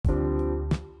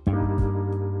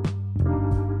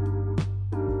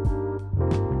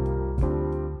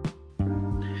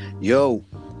Yo,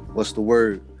 what's the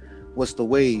word? What's the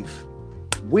wave?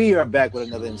 We are back with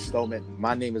another installment.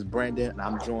 My name is Brandon, and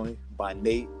I'm joined by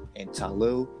Nate and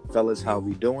Talil. Fellas, how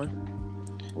we doing?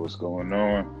 What's going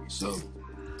on? So,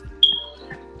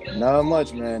 Not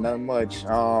much, man. Not much.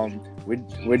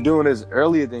 We're doing this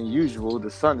earlier than usual. The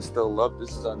sun is still up.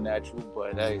 This is unnatural,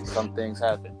 but hey, some things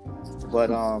happen. But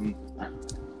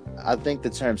I think the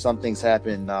term "some things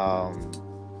happen."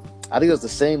 I think it was the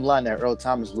same line that Earl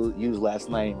Thomas used last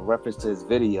night in reference to his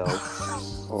video.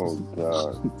 Oh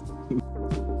God!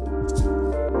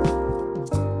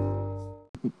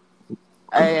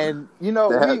 And you know,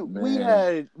 we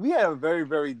had a very,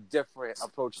 very different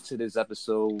approach to this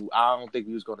episode. I don't think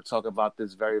we was going to talk about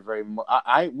this very much.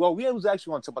 We was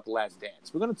actually going to talk about The Last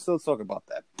Dance. We're going to still talk about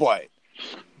that, but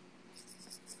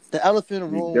the elephant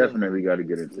in the room. We definitely got to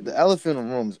get into the elephant in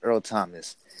the room is Earl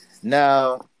Thomas.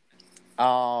 Now,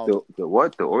 the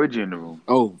what? The origin in the room.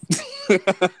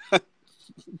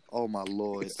 oh my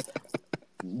Lord.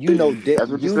 You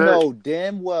know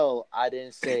damn well I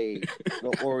didn't say the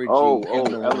origin.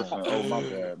 Elephant. Oh, my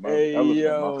bad. Hey, elephant,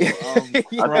 yo, I'm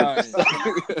crying.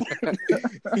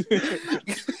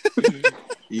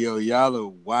 Yo, y'all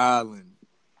are wildin'.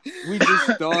 We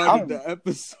just started the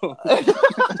episode.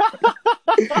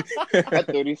 I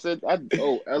thought he said,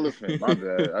 elephant. My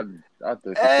bad. I thought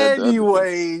he said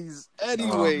Anyways.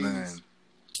 Oh, man.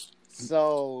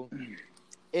 So,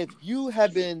 if you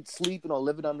have been sleeping or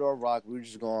living under a rock,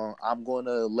 I'm going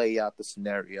to lay out the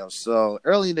scenario. So,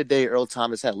 early in the day, Earl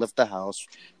Thomas had left the house.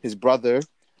 His brother,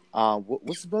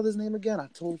 what's his brother's name again? I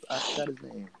forgot his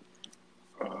name.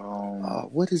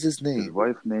 What is his name? His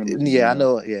wife's name is Nina. I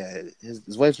know. Yeah,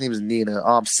 his wife's name is Nina.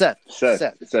 Seth.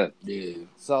 Yeah.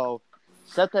 So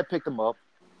Seth had picked him up,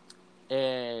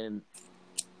 and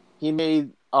he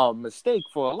made a mistake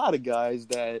for a lot of guys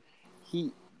that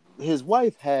his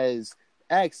wife has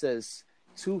access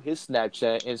to his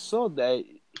Snapchat and saw that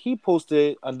he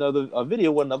posted a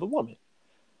video with another woman.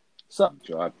 So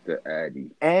dropped the Addy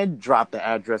and dropped the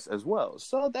address as well.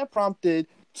 So that prompted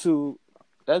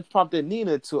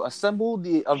Nina to assemble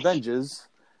the Avengers,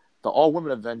 the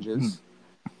all-women Avengers,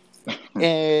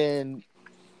 and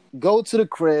go to the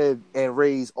crib and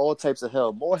raise all types of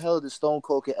hell. More hell than Stone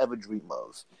Cold could ever dream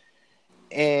of.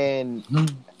 And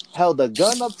held a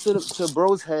gun up to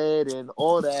bro's head and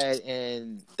all that.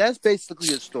 And that's basically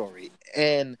the story.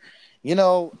 And, you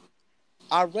know,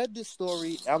 I read this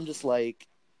story. I'm just like,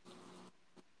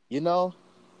 you know,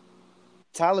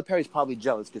 Tyler Perry's probably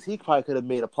jealous because he probably could have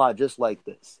made a plot just like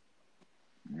this.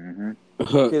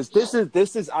 Because this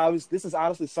is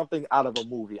honestly something out of a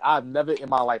movie. I've never in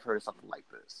my life heard of something like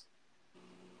this.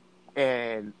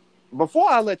 And before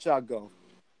I let y'all go,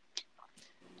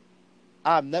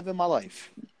 I've never in my life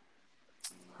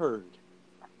heard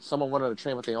someone run on a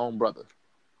train with their own brother.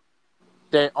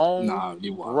 Their own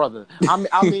brother.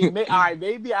 I mean,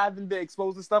 maybe I haven't been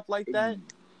exposed to stuff like that.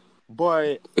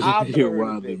 But I've heard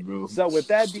of it. Bro. So with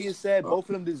that being said, both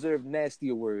of them deserve nasty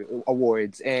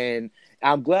awards, and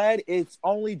I'm glad it's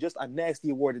only just a nasty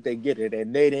award that they get it,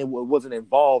 and they wasn't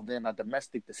involved in a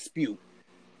domestic dispute,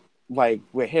 like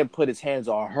where him put his hands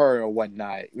on her or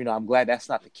whatnot. You know, I'm glad that's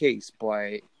not the case.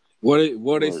 But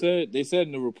they said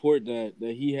in the report that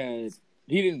he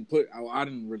didn't put. I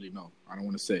didn't really know. I don't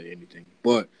want to say anything,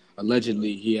 but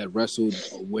allegedly he had wrestled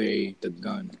away the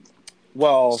gun.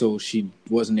 Well, so she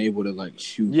wasn't able to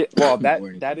shoot. Yeah, well,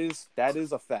 that is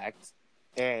a fact.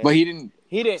 And but he didn't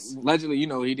allegedly, he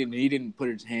didn't put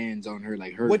his hands on her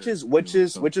like her. Which is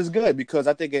good because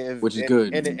I think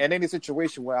in any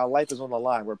situation where our life is on the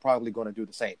line, we're probably going to do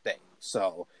the same thing.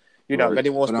 So, if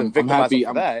anyone wants to victimize them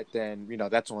for that, then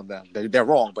that's on them. They're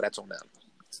wrong, but that's on them.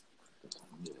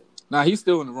 Nah, he's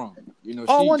still in the wrong.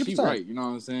 She's right. You know what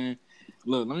I'm saying?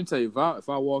 Look, let me tell you, if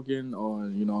I walk in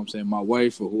on, my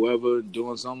wife or whoever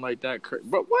doing something like that,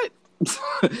 but what?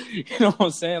 You know what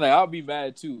I'm saying? I'll be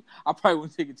mad too. I probably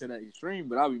wouldn't take it to that extreme,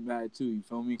 but I'll be mad too. You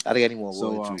feel me? I think anyone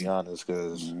would, to be honest,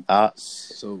 because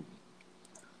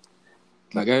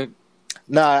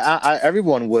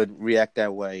everyone would react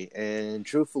that way, and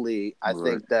truthfully, I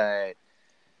think that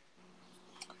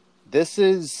this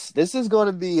is going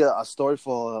to be a story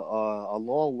for a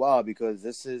long while because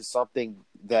this is something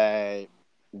that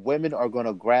women are going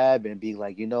to grab and be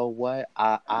like, you know what?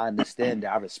 I understand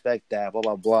that. I respect that, blah,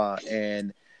 blah, blah.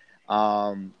 And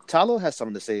Talo has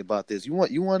something to say about this. You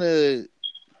want to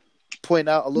point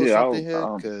out a little something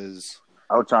here? Because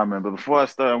I'll chime in. But before I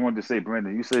start, I wanted to say,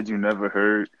 Brandon, you said you never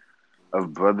heard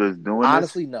of brothers doing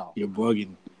Honestly, this? no. You're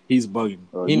bugging. He's bugging.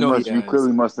 You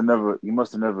clearly must have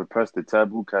never pressed the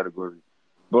taboo category.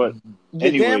 But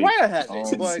anyway, damn right I had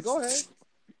it. Boy, go ahead.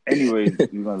 Anyways,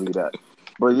 you're gonna leave that.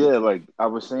 But yeah, like I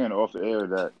was saying off the air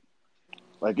that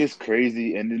like it's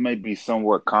crazy and it might be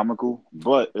somewhat comical,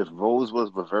 but if roles was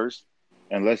reversed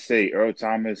and let's say Earl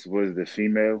Thomas was the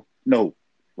female, no,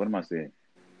 what am I saying?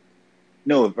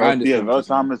 No, if Earl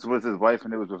Thomas was his wife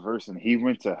and it was reversed and he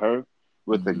went to her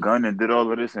with the gun and did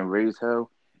all of this and raised hell,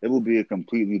 it would be a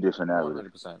completely different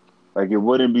narrative. 100%. Like it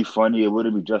wouldn't be funny, it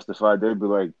wouldn't be justified. They'd be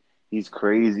like, he's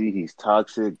crazy, he's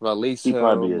toxic, he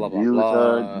probably abused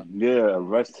her. Yeah,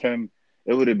 arrest him.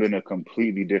 It would have been a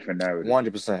completely different narrative.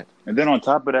 100%. And then on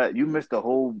top of that, you missed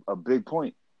a big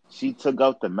point. She took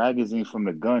out the magazine from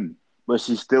the gun, but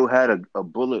she still had a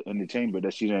bullet in the chamber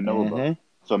that she didn't know about.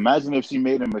 So imagine if she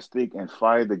made a mistake and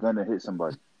fired the gun and hit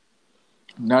somebody.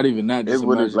 Not even that. Just it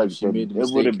would have like she made the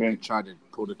mistake. It would have been tried to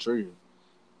pull the trigger.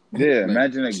 Yeah,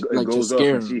 imagine it goes off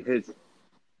and she hits.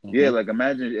 Yeah, like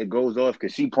imagine it goes off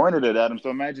because she pointed it at him.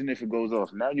 So imagine if it goes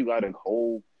off. Now you got a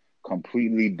whole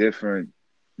completely different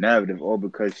narrative, all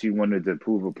because she wanted to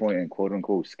prove a point and quote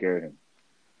unquote scare him.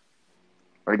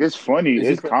 Like it's funny,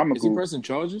 it's comical. Is he pressing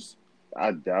charges?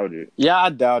 I doubt it. Yeah, I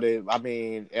doubt it. I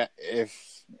mean,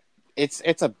 if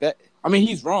it's a bet. I mean,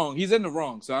 he's wrong. He's in the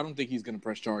wrong, so I don't think he's going to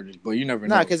press charges. But you never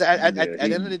know. Nah, because at the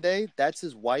end of the day, that's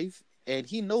his wife, and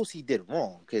he knows he did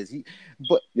wrong.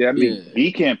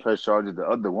 He can't press charges. The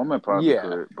other woman probably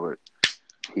could, but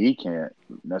he can't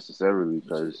necessarily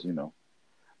because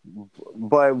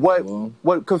But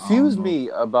what confused me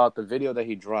about the video that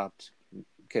he dropped,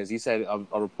 because he said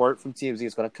a report from TMZ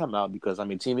is going to come out because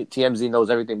TMZ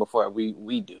knows everything before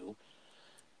we do.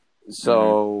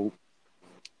 So.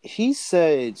 He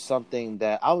said something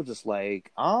that I was just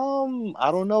like, I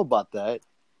don't know about that.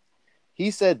 He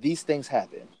said these things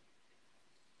happen.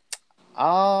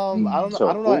 I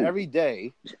don't know every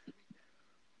day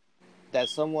that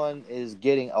someone is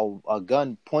getting a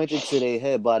gun pointed to their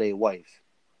head by their wife.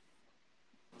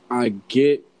 I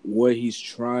get what he's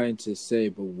trying to say,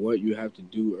 but what you have to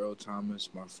do, Earl Thomas,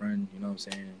 my friend, you know what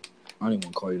I'm saying? I don't even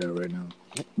want to call you that right now.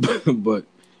 But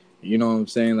you know what I'm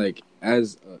saying? Like,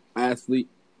 as an athlete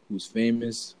who's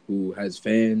famous, who has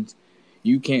fans,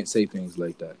 you can't say things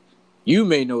like that. You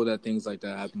may know that things like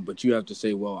that happen, but you have to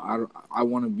say, well, I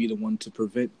want to be the one to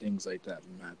prevent things like that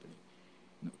from happening.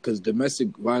 Because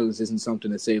domestic violence isn't something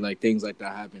to say, like, things like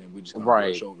that happen and we just going to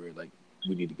rush over it. Like,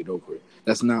 we need to get over it.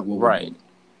 That's not what we're doing.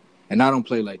 And I don't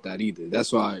play like that either.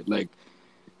 That's why, like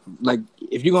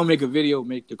if you're going to make a video,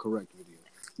 make the correct video.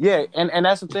 Yeah, and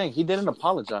that's the thing. He didn't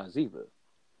apologize either.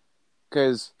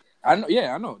 Because... I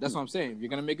know. That's what I'm saying. If you're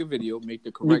gonna make a video, make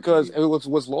the correct video.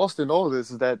 What's lost in all of this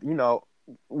is that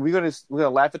we're gonna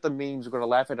laugh at the memes, we're gonna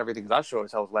laugh at everything. Because I sure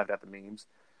as hell was laughing at the memes,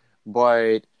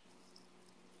 but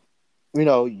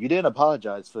you didn't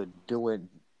apologize for doing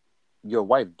your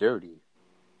wife dirty.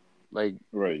 Like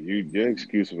right, your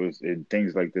excuse was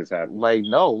things like this happen. Like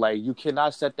no, like you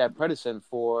cannot set that precedent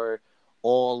for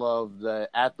all of the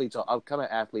athletes or upcoming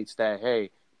athletes that hey.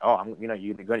 Oh,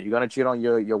 you're gonna cheat on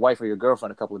your wife or your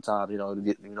girlfriend a couple of times.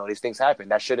 These things happen.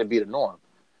 That shouldn't be the norm.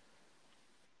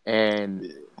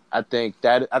 And I think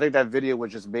that video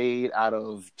was just made out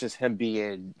of just him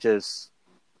being just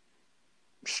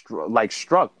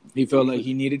struck. He felt like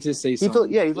he needed to say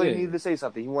something. He needed to say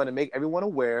something. He wanted to make everyone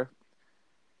aware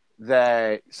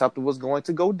that something was going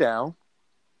to go down,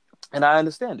 and I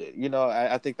understand it.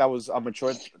 I think that was a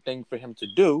mature thing for him to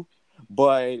do,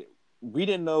 but. We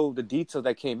didn't know the details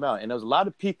that came out. And there was a lot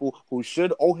of people who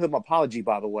should owe him an apology,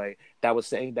 by the way, that was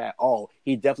saying that,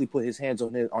 he definitely put his hands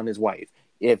on his wife.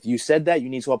 If you said that, you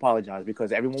need to apologize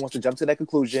because everyone wants to jump to that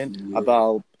conclusion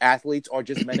about athletes or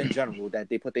just men in general, that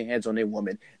they put their hands on their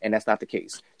woman, and that's not the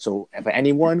case. So for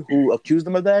anyone who accused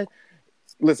them of that,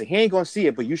 listen, he ain't going to see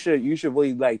it, but you should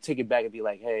really take it back and be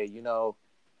like, hey, that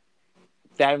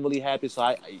didn't really happen,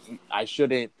 so I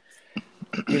shouldn't,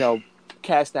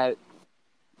 cast that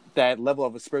level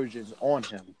of aspersions on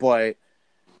him, but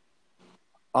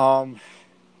I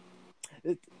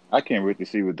can't wait to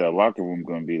see what that locker room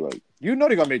gonna be like. They're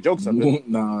gonna make jokes of it.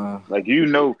 Nah, like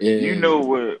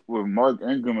with Mark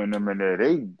Ingram and them in there,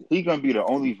 he gonna be the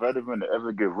only veteran to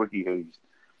ever get rookie hazed.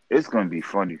 It's gonna be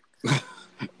funny.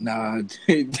 Nah,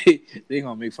 they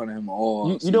gonna make fun of him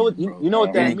all. You know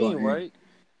what that means, right?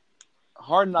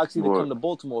 Hard Knocks need to come to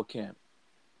Baltimore camp.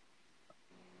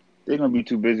 They're gonna be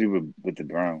too busy with the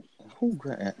Browns.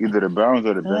 Either the Browns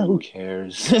or the Bengals. Who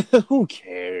cares? Who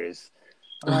cares?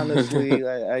 Honestly,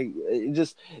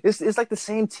 it's like the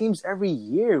same teams every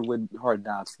year with Hard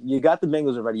Knocks. You got the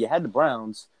Bengals already. You had the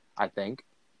Browns, I think.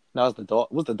 No, it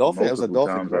was the Dolphins. It was the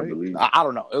Dolphins, right? I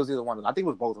don't know. It was either one of them. I think it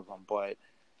was both of them, but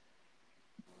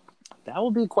that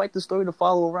would be quite the story to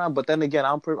follow around. But then again,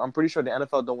 I'm pretty sure the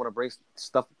NFL don't want to bring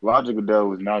stuff. Roger Goodell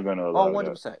was not going to allow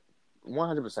 100%.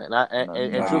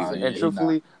 100%. And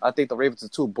truthfully, I think the Ravens are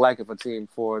too black of a team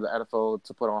for the NFL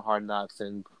to put on Hard Knocks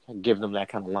and give them that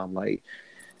kind of limelight.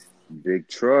 Big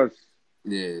trust.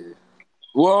 Yeah.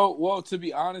 Well, to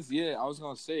be honest, yeah, I was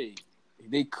gonna say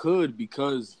they could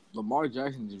because Lamar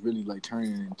Jackson is really like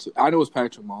turning into. I know it's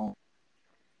Patrick Mahomes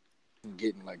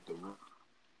getting like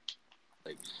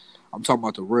I'm talking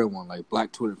about the real one, like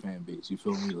black Twitter fan base. You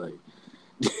feel me? Like,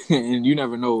 and you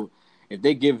never know if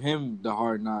they give him the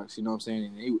Hard Knocks. You know what I'm saying?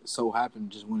 And they so happen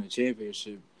to just win a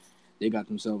championship. They got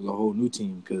themselves a whole new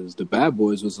team because the Bad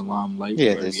Boys was the limelight for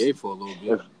NBA for a little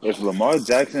bit. If Lamar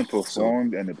Jackson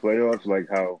performed in the playoffs like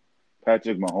how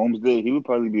Patrick Mahomes did, he would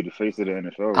probably be the face of the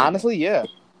NFL. Honestly, yeah.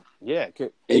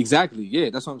 Exactly. Yeah,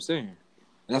 that's what I'm saying.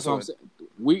 That's what I'm saying.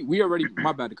 We already.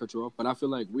 My bad to cut you off, but I feel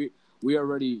like we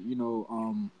already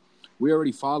we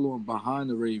already following behind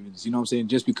the Ravens. You know what I'm saying?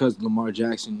 Just because Lamar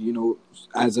Jackson,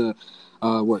 as a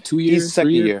 2 years, he's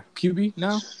second year QB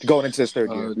now, going into his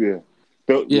third year.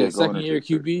 Second year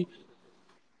QB.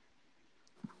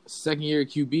 Second year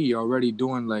QB already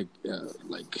doing like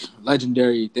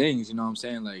legendary things. You know what I'm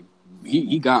saying? Like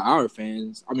he got our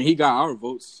fans. I mean, he got our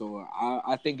votes. So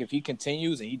I think if he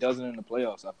continues and he does it in the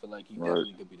playoffs, I feel like he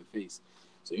definitely could be the face.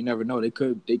 So you never know. They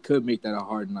could make that a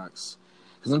Hard Knocks.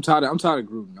 Because I'm tired of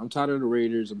Gruden. I'm tired of the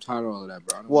Raiders. I'm tired of all of that,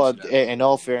 bro. Well, in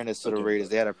all fairness to the Raiders,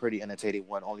 they had a pretty entertaining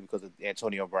one only because of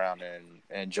Antonio Brown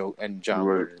and John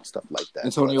Gruden and stuff like that.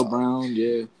 Antonio Brown,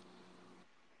 yeah.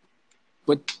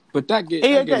 But that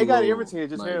got irritated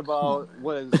just hearing about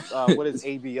what is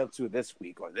AB up to this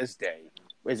week or this day.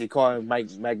 Is he calling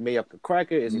Mike May up the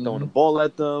cracker? Is he throwing the ball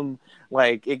at them?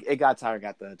 Like it got tiring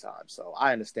at the time. So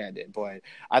I understand it, but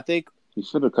I think he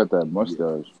should have cut that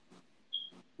mustache.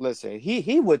 Listen,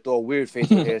 he would throw weird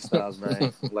facial hairstyles,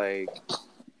 man. Like,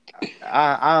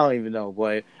 I don't even know,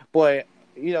 but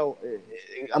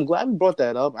I'm glad we brought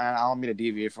that up. I don't mean to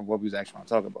deviate from what we was actually going to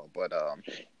talk about, but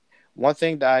one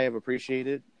thing that I have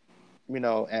appreciated,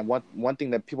 and one thing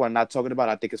that people are not talking about,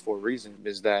 I think is for a reason,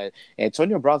 is that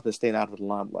Antonio Brown's been staying out of the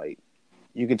limelight.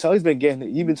 You can tell he's been getting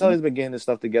this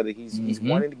stuff together. He's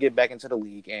wanting to get back into the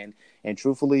league, and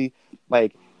truthfully,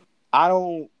 like, I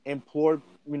don't implore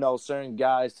certain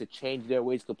guys to change their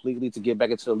ways completely to get back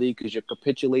into the league because you're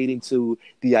capitulating to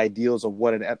the ideals of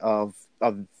what of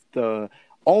the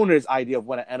owner's idea of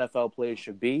what an NFL player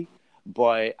should be.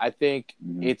 But I think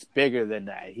it's bigger than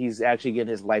that. He's actually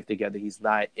getting his life together. He's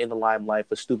not in the limelight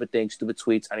for stupid things, stupid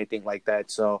tweets, anything like that.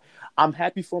 So I'm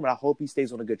happy for him, and I hope he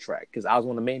stays on a good track because I was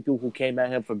one of the main people who came at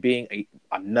him for being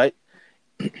a nut,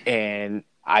 and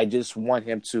I just want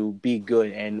him to be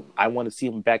good, and I want to see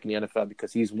him back in the NFL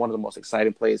because he's one of the most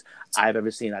exciting players I've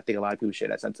ever seen. I think a lot of people share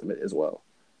that sentiment as well.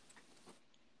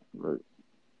 Right.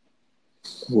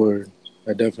 Word.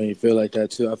 I definitely feel like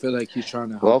that too. I feel like he's trying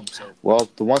to help himself. Well,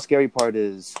 the one scary part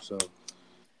is,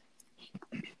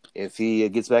 if he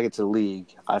gets back into the league,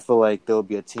 I feel like there'll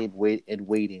be a team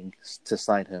waiting to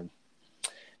sign him.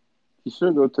 He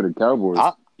should go to the Cowboys.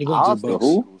 He going to the Bucks.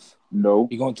 Who? No.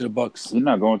 He going to the Bucks. He's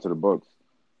not going to the Bucks.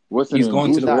 He's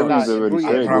going to the Bucks. Already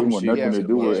said he want nothing to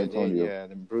do with Antonio. Yeah,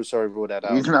 Bruce already ruled that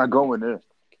out. He's not going there.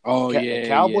 Oh, yeah.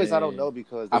 Cowboys, I don't know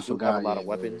because they do have a lot of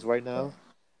weapons right now.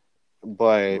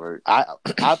 But I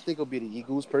think it'll be the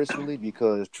Eagles personally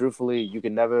because truthfully, you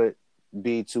can never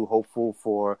be too hopeful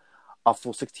for a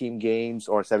full 16 games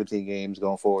or 17 games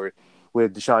going forward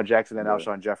with Deshaun Jackson and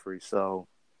Alshon Jeffrey. So,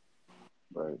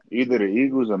 either the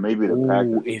Eagles or maybe the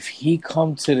Packers. If he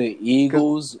come to the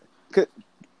Eagles,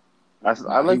 I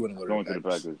like going to the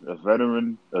Packers. A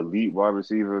veteran, elite wide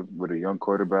receiver with a young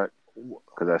quarterback.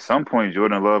 Because at some point,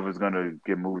 Jordan Love is going to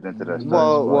get moved into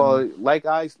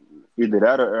that. Either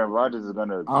that or Aaron Rodgers is going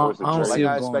to force a trade.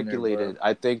 Like I speculated,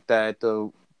 I think that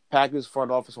the Packers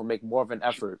front office will make more of an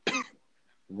effort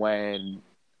when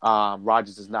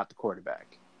Rodgers is not the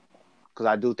quarterback. Because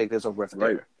I do think there's a rift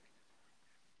there.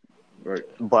 Right.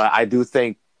 But I do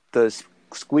think the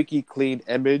squeaky clean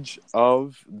image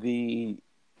of the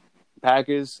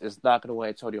Packers is not going to win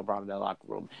Antonio Brown in that locker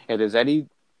room. If there's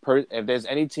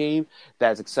any team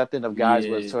that's accepting of guys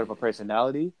with sort of a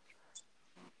personality,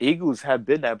 Eagles have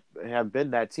been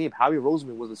that team. Howie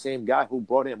Roseman was the same guy who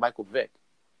brought in Michael Vick.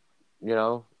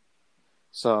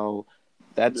 So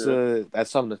that's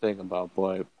something to think about,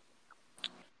 boy.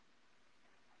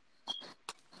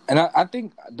 And I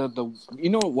think the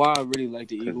why I really like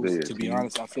the Eagles, to be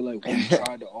honest, I feel like we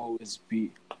try to always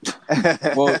be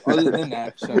well, other than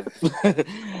that, shut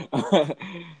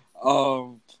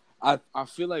up. I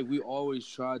feel like we always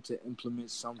try to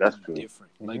implement something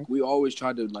different. Mm-hmm. Like we always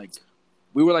try to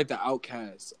we were like the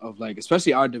outcasts of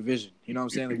especially our division. You know what I'm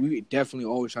saying? Like we definitely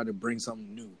always try to bring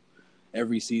something new.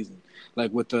 every season.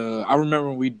 Like with I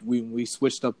remember when we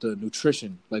switched up to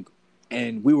nutrition, like,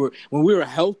 and when we were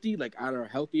healthy, like at our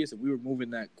healthiest, and we were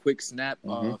moving that quick snap,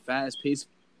 fast paced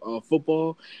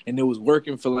football, and it was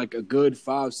working for like a good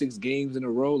 5-6 games in a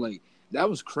row. Like that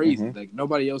was crazy. Mm-hmm. Like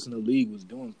nobody else in the league was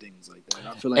doing things like that.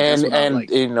 I feel like that's what I like.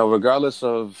 You know, regardless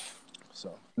of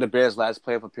the Bears' last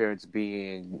playoff appearance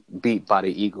being beat by the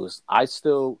Eagles, I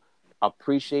still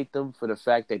appreciate them for the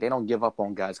fact that they don't give up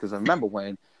on guys. Because remember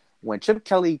when Chip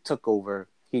Kelly took over,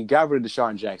 he got rid of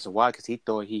Deshaun Jackson. Why? Because he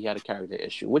thought he had a character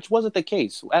issue, which wasn't the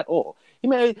case at all.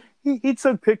 He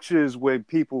took pictures with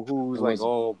people who's like,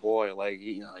 oh boy, like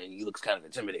he looks kind of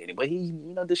intimidating. But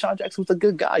Deshaun Jackson was a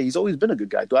good guy. He's always been a good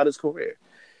guy throughout his career.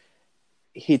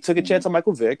 He took a chance on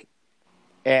Michael Vick,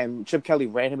 and Chip Kelly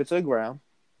ran him into the ground.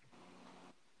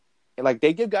 And, like,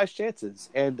 they give guys chances,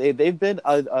 and they've been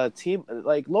a team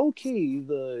like low key.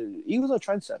 The Eagles are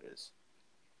trendsetters.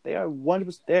 They are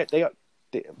 100%. They are.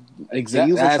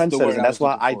 Exactly. The Eagles are trendsetters, and that's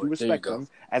why I do respect them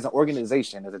as an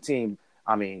organization, as a team.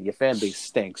 I mean, your fan base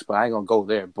stinks, but I ain't gonna go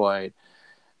there. But,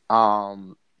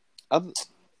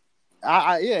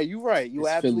 yeah, you're right. You it's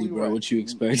absolutely Philly, bro. right. What you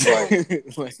expect?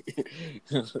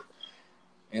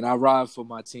 And I ride for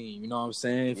my team. You know what I'm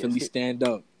saying? Yes. Philly, stand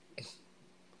up.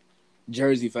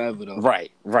 Jersey forever, though.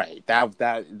 Right. That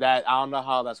I don't know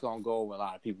how that's gonna go with a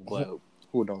lot of people, but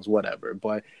who knows? Whatever.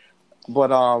 But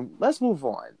let's move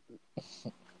on.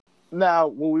 Now,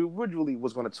 what we originally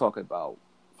was going to talk about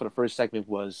for the first segment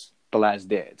was The Last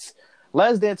Dance.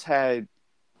 Last Dance had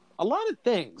a lot of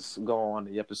things go on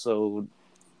in the episode.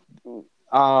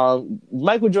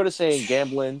 Michael Jordan saying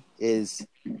gambling is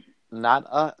not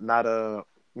a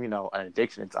an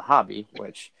addiction, it's a hobby,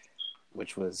 which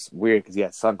was weird because he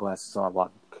had sunglasses on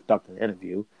while conducting an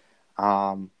interview.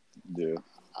 Yeah.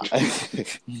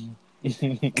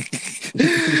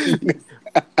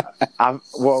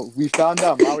 We found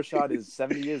out Marashad is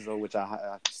 70 years old, which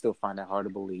I still find that hard to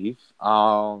believe.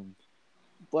 But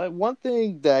one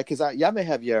thing that, because y'all may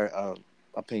have your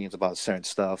opinions about certain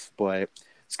stuff, but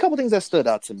there's a couple things that stood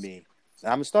out to me.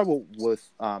 I'm gonna start with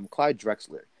Clyde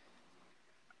Drexler.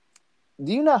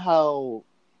 Do you know how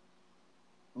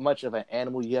much of an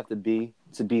animal you have to be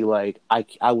like,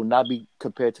 I will not be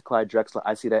compared to Clyde Drexler?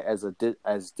 I see that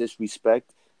as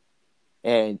disrespect,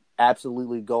 and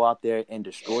absolutely go out there and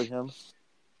destroy him.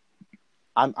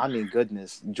 I mean,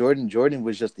 goodness, Jordan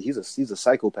was just he's a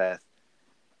psychopath.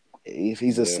 If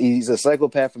he's a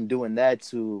psychopath from doing that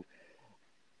to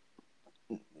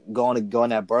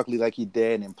going at Barkley like he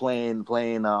did and playing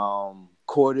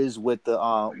quarters with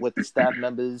the staff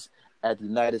members at the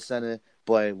United Center.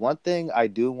 But one thing I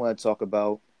do want to talk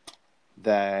about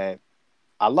this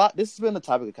has been a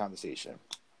topic of conversation,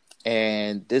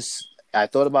 and I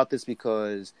thought about this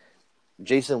because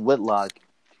Jason Whitlock,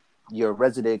 your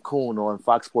resident coon on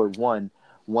Fox Sports 1,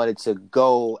 wanted to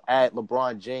go at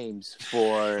LeBron James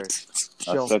for.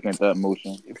 I second that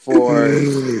motion.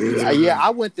 I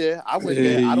went there. I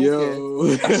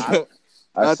don't care.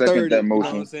 I second that motion. You know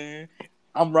what I'm saying?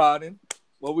 I'm riding.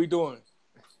 What we doing?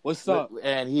 What's up?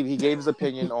 And he gave his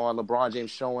opinion on LeBron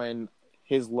James showing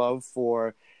his love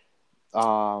for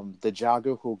the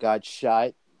jogger who got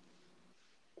shot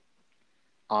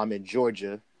in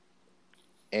Georgia,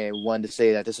 and wanted to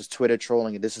say that this is Twitter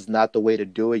trolling and this is not the way to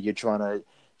do it. You're trying to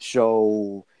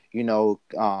show you're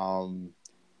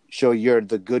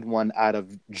the good one out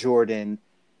of Jordan,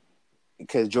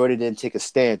 because Jordan didn't take a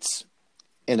stance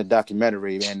in the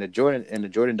documentary, and the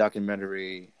Jordan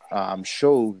documentary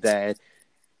showed that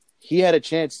he had a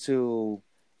chance to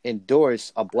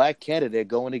endorse a black candidate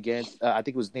going against I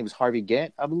think his name was Harvey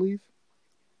Gantt, I believe.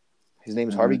 His name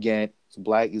is Harvey Gantt. He's a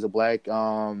black he's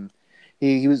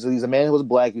a man who was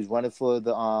black. He was running for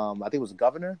the I think it was the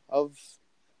governor of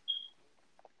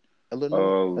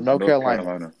Illinois, North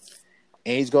Carolina.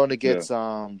 And he's going against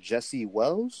Jesse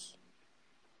Wells,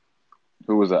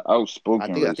 who was an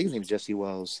outspoken. I think his name is Jesse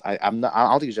Wells. I don't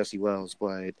think it's Jesse Wells,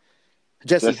 but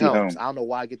Jesse Helms. I don't know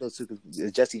why I get those two.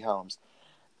 It's Jesse Helms,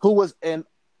 who was an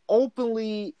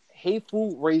openly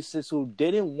hateful racist who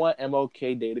didn't want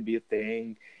MLK Day to be a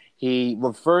thing. He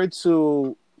referred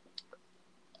to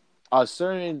a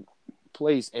certain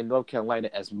place in North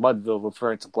Carolina as Mudville,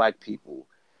 referring to black people.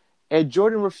 And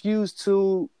Jordan refused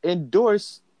to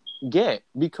endorse Gantt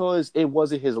because it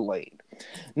wasn't his lane.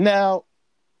 Now,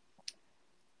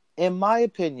 in my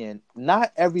opinion,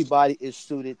 not everybody is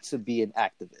suited to be an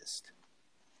activist.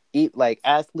 Like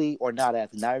athlete or not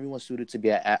athlete, not everyone's suited to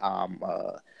be an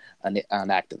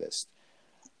activist.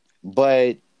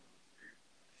 But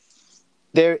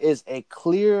there is a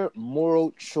clear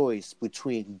moral choice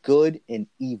between good and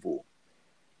evil.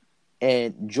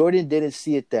 And Jordan didn't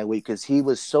see it that way because he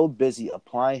was so busy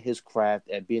applying his craft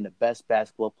and being the best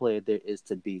basketball player there is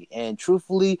to be. And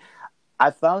truthfully,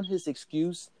 I found his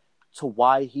excuse to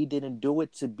why he didn't do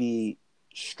it to be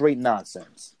straight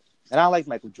nonsense. And I like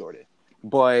Michael Jordan.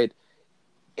 But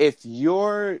if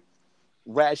your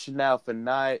rationale for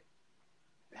not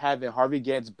having Harvey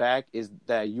Gantt's back is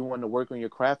that you want to work on your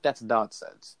craft, that's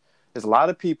nonsense. There's a lot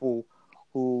of people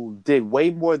who did way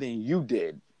more than you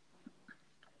did,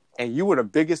 and you were the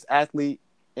biggest athlete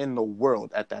in the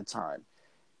world at that time.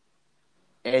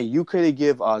 And you could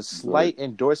give a slight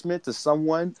endorsement to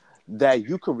someone that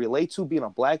you could relate to being a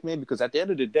black man, because at the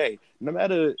end of the day, no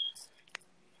matter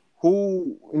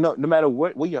no matter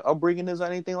what your upbringing is or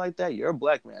anything like that, you're a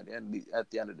black man at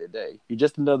the end of the day. You're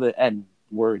just another N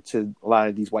word to a lot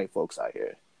of these white folks out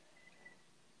here.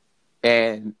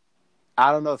 And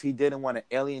I don't know if he didn't want to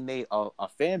alienate a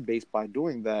fan base by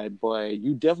doing that, but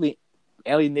you definitely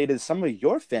alienated some of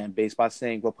your fan base by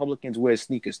saying Republicans wear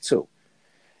sneakers too.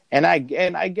 And I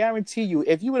guarantee you,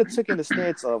 if you would have taken the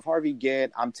stance of Harvey Gantt,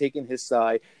 I'm taking his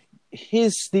side,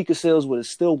 his sneaker sales would have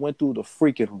still went through the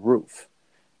freaking roof.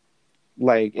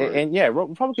 Like, right. And yeah,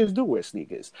 Republicans do wear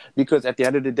sneakers because at the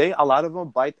end of the day, a lot of them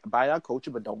buy our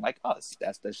culture but don't like us.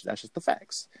 That's just the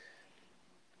facts.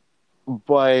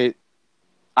 But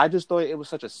I just thought it was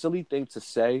such a silly thing to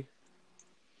say,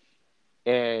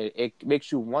 and it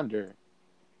makes you wonder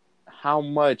how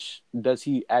much does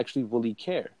he actually really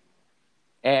care.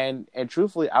 And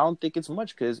truthfully, I don't think it's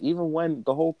much, because even when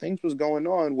the whole thing was going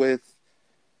on with,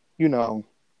 the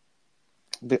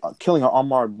killing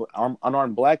an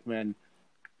unarmed black man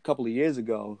a couple of years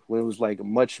ago, when it was like a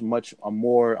much a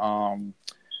more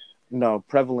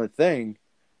prevalent thing,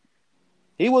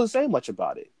 he wasn't saying much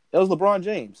about it. It was LeBron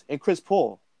James and Chris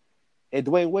Paul and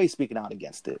Dwayne Wade speaking out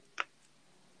against it.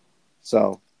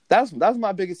 So that's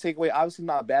my biggest takeaway. Obviously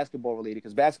not basketball related,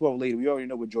 because basketball related, we already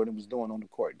know what Jordan was doing on the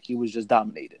court. He was just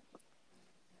dominating.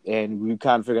 And we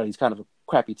kind of figured out he's kind of a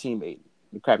crappy teammate,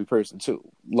 a crappy person too,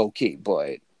 low key.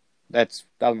 But that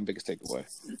was my biggest takeaway.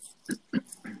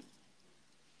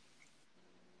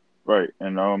 Right,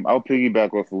 and I'll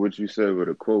piggyback off of what you said with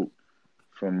a quote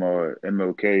from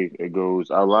MLK. It goes,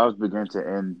 "Our lives begin to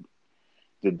end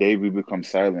the day we become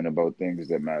silent about things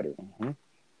that matter." Mm-hmm.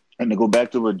 And to go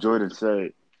back to what Jordan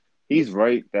said, he's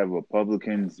right that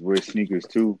Republicans wear sneakers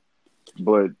too,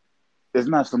 but it's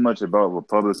not so much about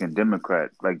Republican,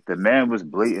 Democrat. Like, the man was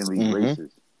blatantly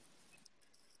racist.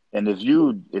 And if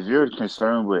you're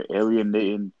concerned with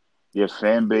alienating your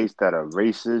fan base that are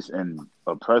racist and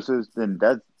oppressors, then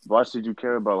why should you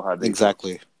care about how they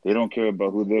exactly? Feel? They don't care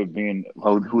about who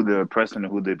they're oppressing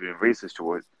and who they're being racist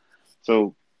towards.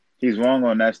 So he's wrong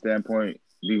on that standpoint.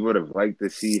 We would have liked to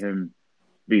see him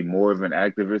be more of an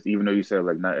activist, even though you said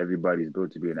like not everybody's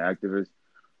built to be an activist.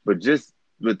 But just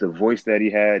with the voice that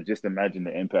he had, just imagine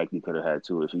the impact he could have had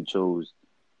too if he chose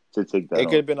to take that. It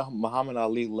could have been a Muhammad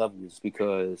Ali levels,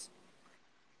 because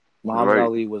Muhammad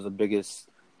Ali was the biggest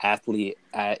athlete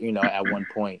at one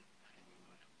point.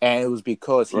 And it was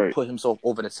because he put himself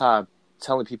over the top,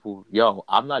 telling people, yo,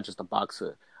 I'm not just a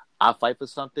boxer. I fight for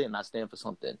something and I stand for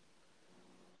something.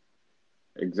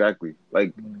 Exactly.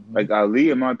 Like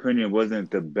Ali, in my opinion, wasn't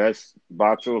the best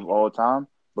boxer of all time,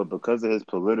 but because of his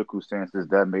political stances,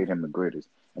 that made him the greatest.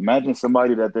 Imagine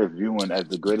somebody that they're viewing as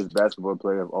the greatest basketball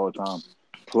player of all time,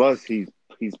 plus he's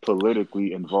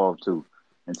politically involved too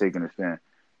and taking a stand.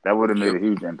 That would have made a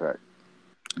huge impact.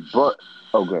 But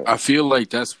I feel like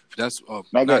that's go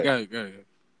ahead.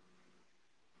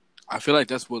 I feel like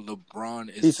that's what LeBron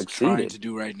is trying to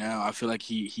do right now. I feel like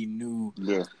he knew.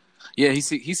 Yeah,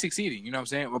 he's succeeding. You know what I'm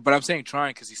saying? But I'm saying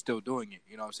trying because he's still doing it.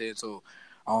 You know what I'm saying? So,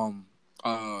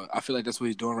 I feel like that's what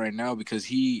he's doing right now, because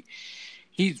he's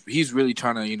really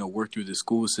trying to work through the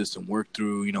school system, work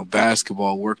through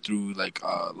basketball, work through like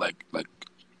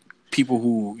people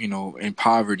who in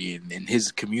poverty in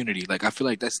his community. Like, I feel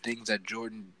like that's things that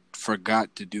Jordan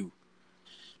forgot to do.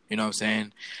 You know what I'm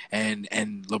saying? And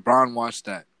LeBron watched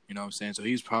that. You know what I'm saying? So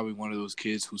he's probably one of those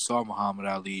kids who saw Muhammad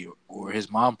Ali, or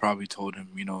his mom probably told him,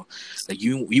 like,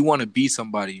 you want to be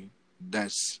somebody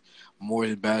that's more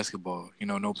than basketball.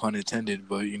 No pun intended,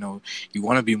 but you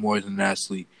want to be more than an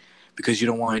athlete, because you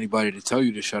don't want anybody to tell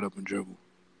you to shut up and dribble.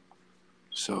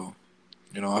 So,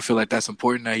 I feel like that's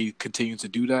important that he continues to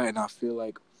do that, and I feel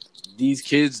like these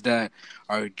kids that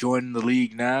are joining the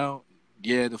league now,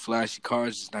 yeah, the flashy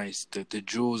cars is nice, the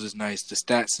jewels is nice, the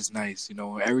stats is nice,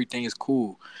 everything is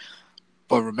cool.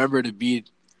 But remember, to be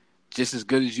just as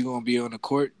good as you're going to be on the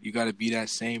court, you got to be that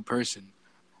same person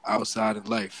outside of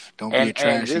life. Don't be a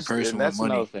trashy person with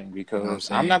money. Another thing, because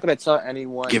I'm not going to tell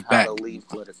anyone how to lead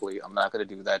politically. I'm not going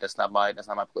to do that. That's not my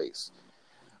place.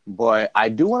 But I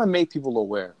do want to make people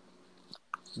aware.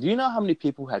 Do you know how many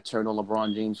people had turned on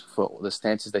LeBron James for the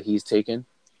stances that he's taken?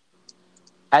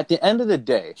 At the end of the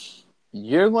day,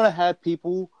 you're going to have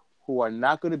people who are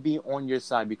not going to be on your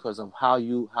side because of how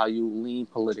you lean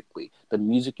politically, the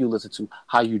music you listen to,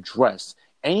 how you dress.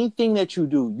 Anything that you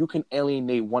do, you can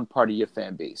alienate one part of your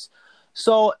fan base.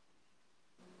 So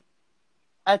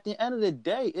at the end of the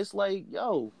day, it's like,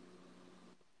 yo,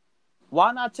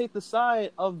 why not take the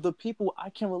side of the people I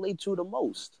can relate to the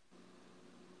most?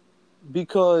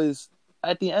 Because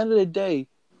at the end of the day,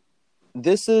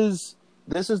 this is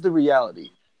the reality.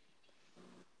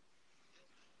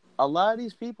 A lot of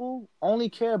these people only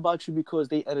care about you because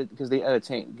you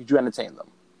entertain them.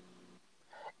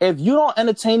 If you don't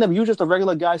entertain them, you're just a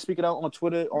regular guy speaking out on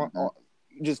Twitter or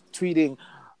just tweeting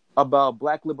about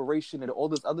black liberation and all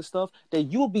this other stuff, then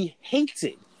you'll be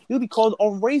hated. You'll be called a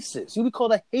racist. You'll be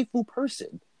called a hateful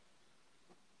person.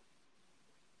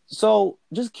 So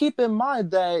just keep in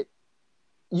mind that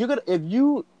if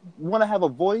you want to have a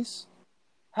voice,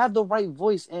 have the right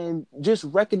voice and just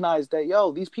recognize that,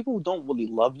 yo, these people don't really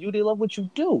love you. They love what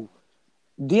you do.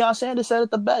 Deion Sanders said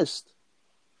it the best.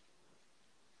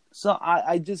 So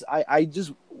I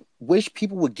just wish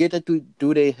people would get that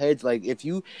through their heads. Like, if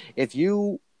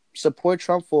you support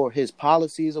Trump for his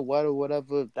policies or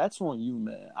whatever, that's on you,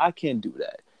 man. I can't do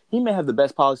that. He may have the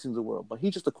best policies in the world, but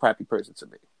he's just a crappy person to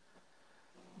me.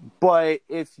 But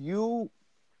if you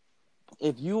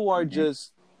are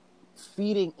just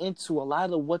feeding into a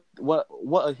lot of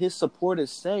what his supporters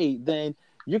say, then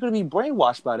you're going to be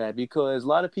brainwashed by that, because a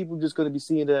lot of people are just going to be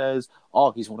seeing it as,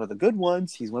 oh, he's one of the good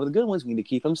ones. He's one of the good ones. We need to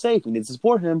keep him safe. We need to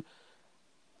support him.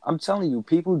 I'm telling you,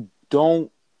 people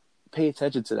don't pay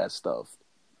attention to that stuff.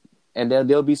 And then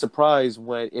they'll be surprised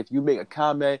if you make a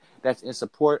comment that's in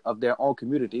support of their own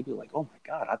community, they'll be like, oh my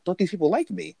God, I thought these people liked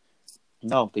me.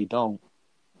 No, they don't.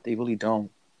 They really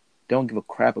don't. They don't give a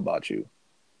crap about you.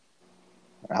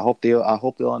 I hope they'll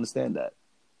understand that.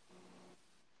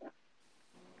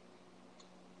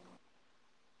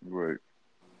 Right.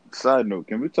 Side note: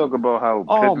 can we talk about how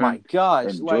Pippen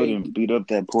and Jordan beat up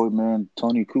that poor man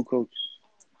Tony Kukoc?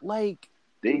 Like,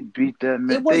 they beat that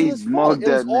man. It wasn't his fault. It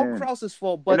was all Krause's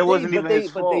fault, but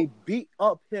they beat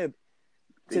up him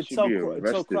to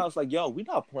tell Krause, like, yo, we're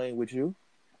not playing with you.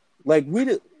 Like, we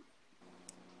did.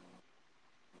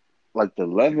 Like, the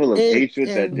level of hatred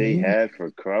that they have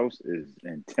for Krause is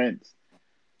intense.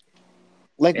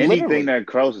 Like, anything that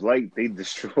Krause liked, they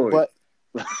destroyed. But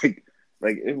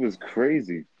like it was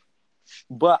crazy.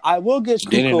 But I will get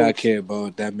Kukoc, they did not care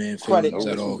about that man's feelings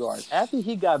at all. After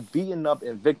he got beaten up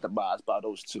and victimized by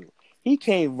those two, he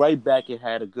came right back and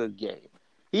had a good game.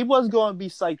 He was going to be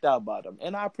psyched out by them,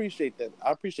 and I appreciate that.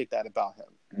 I appreciate that about him.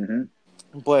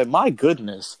 Mm-hmm. But my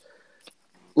goodness,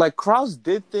 like, Krause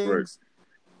did things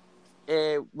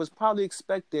and was probably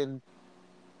expecting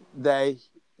that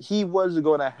he wasn't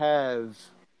going to have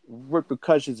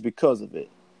repercussions because of it.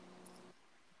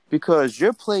 Because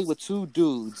you're playing with two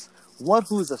dudes, one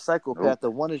who's a psychopath,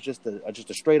 and one is just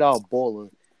a straight out baller.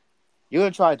 You're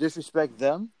gonna try to disrespect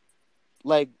them?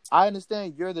 Like, I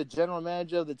understand you're the general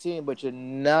manager of the team, but you're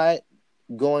not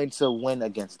going to win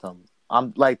against them.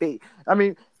 At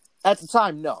the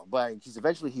time, no, but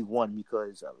eventually he won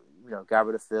because got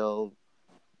rid of Phil,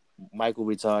 Michael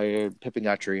retired, Pippen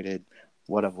got traded,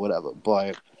 whatever.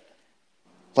 But,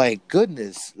 like,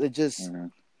 goodness, it just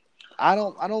I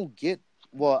don't get.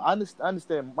 Well, I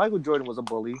understand Michael Jordan was a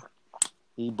bully.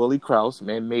 He bullied Krause,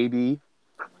 man. Maybe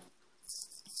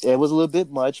it was a little bit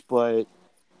much, but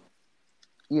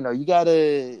you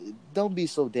don't be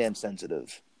so damn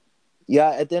sensitive.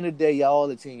 Yeah, at the end of the day, y'all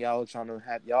the team, y'all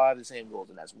have the same goals,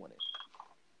 and that's winning.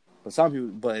 But some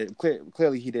people,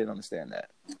 clearly he didn't understand that.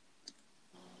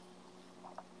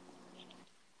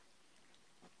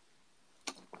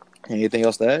 Anything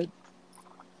else to add?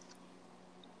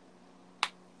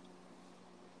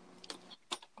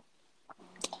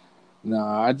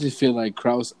 Nah, I just feel like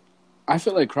Krause.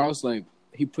 Like,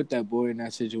 he put that boy in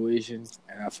that situation,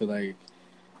 and I feel like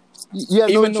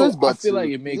even though I feel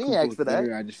like it made Kukoc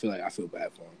better, I just feel like I feel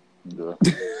bad for him.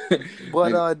 Yeah.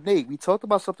 But Nate, we talked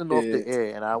about something off the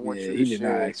air, and I want you to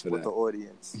share it with the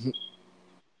audience.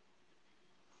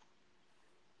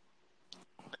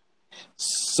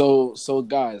 So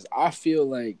guys, I feel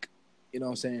like, you know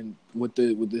what I'm saying, with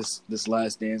this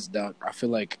Last Dance doc, I feel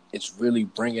like it's really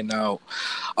bringing out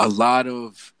a lot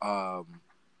of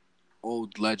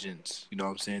old legends, you know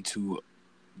what I'm saying, to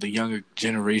the younger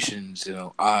generation's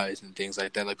eyes and things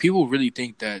like that. Like people really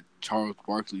think that Charles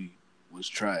Barkley was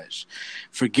trash,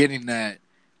 forgetting that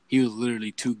he was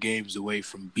literally 2 games away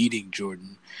from beating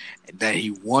Jordan, that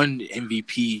he won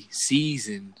MVP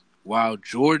season while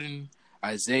Jordan,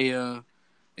 Isaiah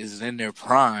is in their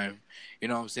prime. You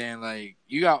know what I'm saying? Like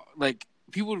you got like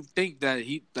people think that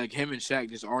him and Shaq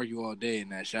just argue all day,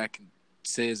 and that Shaq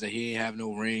says that he ain't have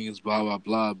no rings, blah blah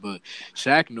blah. But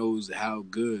Shaq knows how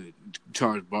good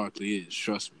Charles Barkley is.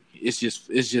 Trust me, it's just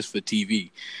for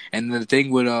TV. And the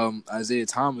thing with Isaiah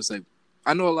Thomas, like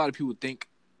I know a lot of people think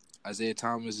Isaiah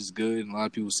Thomas is good, and a lot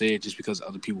of people say it just because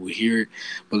other people hear it.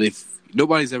 But if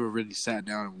nobody's ever really sat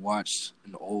down and watched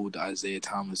an old Isaiah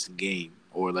Thomas game,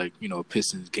 or like a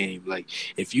Pistons game, like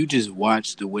if you just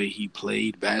watch the way he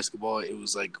played basketball, it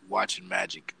was like watching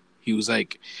magic. He was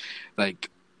like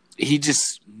he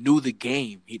just knew the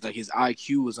game. He like his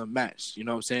IQ was unmatched. You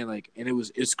know what I'm saying? Like, and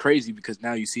it's crazy because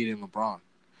now you see it in LeBron.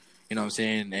 You know what I'm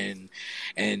saying?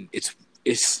 And it's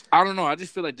I don't know. I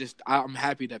just feel like I'm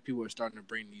happy that people are starting to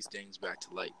bring these things back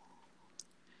to light,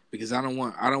 because I don't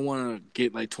want to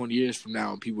get like 20 years from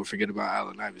now and people forget about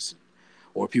Allen Iverson,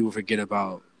 or people forget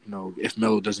about if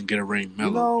Melo doesn't get a ring,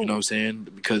 Melo. You know what I'm saying?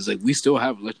 Because like we still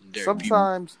have legendary.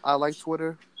 Sometimes people. I like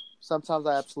Twitter. Sometimes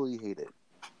I absolutely hate it.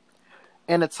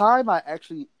 And the time I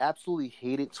actually absolutely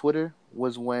hated Twitter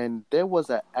was when there was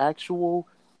an actual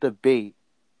debate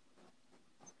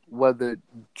whether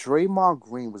Draymond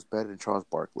Green was better than Charles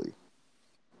Barkley.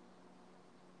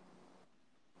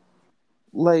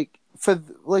 Like for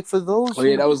those. Oh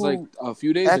yeah, that was like a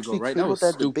few days ago, right? That was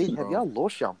that stupid. Debate. Bro. Have y'all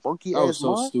lost y'all monkey ass mind? That was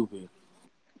so mind? Stupid.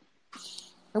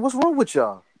 And what's wrong with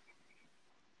y'all?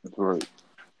 That's right.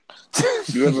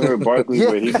 You ever heard Barkley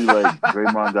where he be like,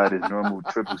 Draymond got his normal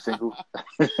triple single?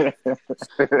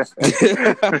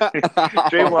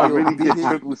 Draymond really gets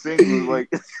triple singles, like.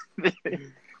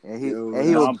 And he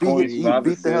will beat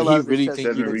the hell out of his chest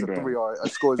if he hits a 3 or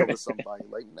scores over somebody.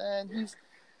 Like, man,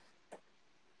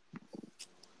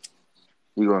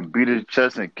 He's gonna beat his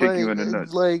chest and kick you in the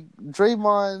nuts. Like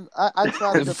Draymond, I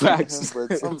try to defend him,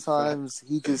 but sometimes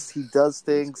he does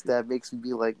things that makes me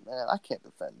be like, man, I can't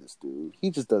defend this dude.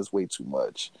 He just does way too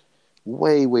much,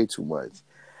 way too much.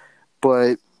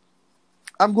 But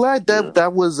I'm glad that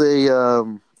that was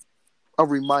a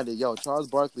reminder. Yo, Charles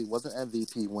Barkley was an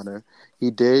MVP winner. He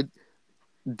did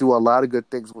do a lot of good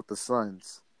things with the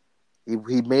Suns. He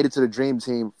made it to the Dream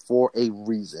Team for a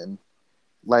reason.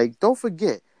 Like, don't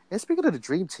forget. And speaking of the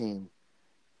Dream Team,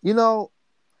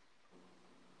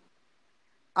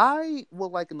 I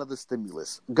would like another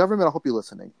stimulus. Government, I hope you're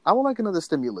listening. I would like another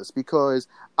stimulus because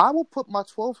I will put my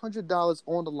 $1,200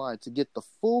 on the line to get the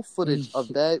full footage of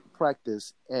that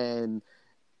practice and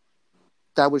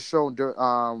that was shown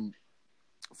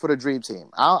for the Dream Team.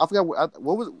 I forgot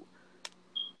what was it?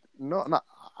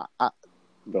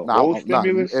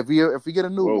 Stimulus? If we get a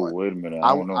new one, wait a minute.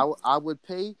 I don't know. I would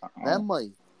pay that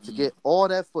money to get all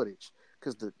that footage,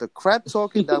 because the crap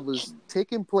talking that was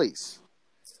taking place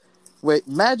with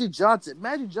Magic Johnson,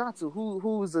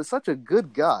 who is such a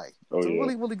good guy. He's a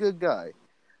really, really good guy.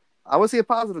 I would say a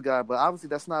positive guy, but obviously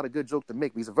that's not a good joke to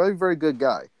make. He's a very, very good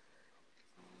guy.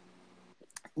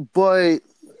 But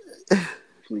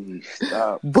please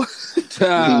stop.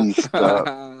 Please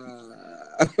stop.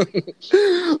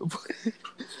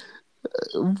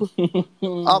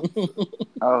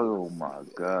 Oh my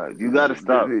God! You gotta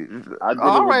stop. I did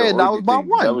all right, that was my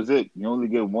one. That was it. You only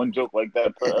get one joke like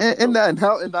that per episode. And that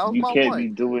was you my can't one. be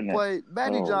doing that. But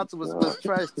Magic Johnson was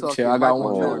trash talking. I got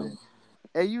one Jordan.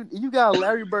 And you got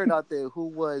Larry Bird out there who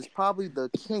was probably the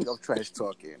king of trash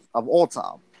talking of all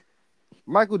time.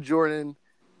 Michael Jordan,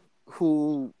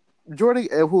 who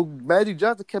Magic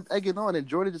Johnson kept egging on, and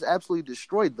Jordan just absolutely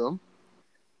destroyed them.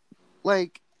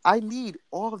 Like, I need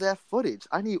all of that footage.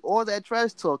 I need all that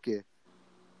trash talking.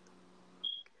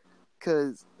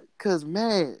 Cause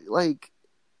man, like,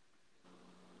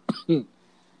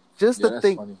 just to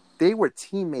think funny. They were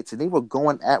teammates and they were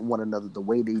going at one another the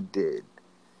way they did.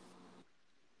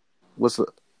 What's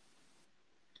up?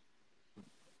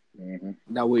 Mm-hmm.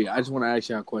 Now wait, I just want to ask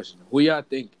y'all a question. Who y'all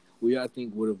think would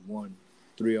have won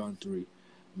 3-on-3?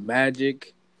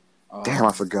 Magic. Damn,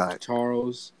 I forgot.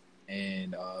 Charles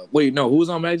and wait, no, who was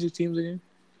on Magic teams again?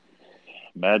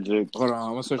 Magic. Hold on, I'm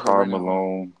gonna search Karl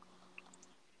Malone.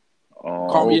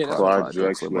 Clyde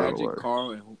Drexler. Magic,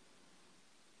 Karl, and who?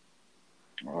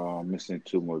 I'm missing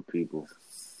 2 more people.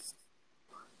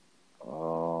 It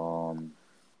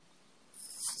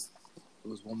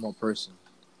was one more person.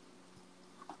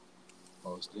 I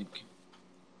was thinking.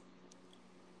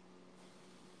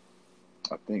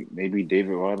 I think maybe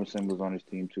David Robinson was on his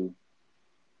team too.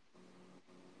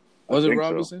 Was it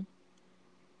Robinson? So.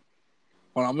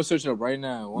 Hold on, I'm gonna search it up right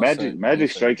now.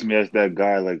 Magic strikes me as that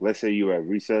guy. Like, let's say you were at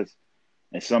recess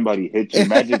and somebody hit you.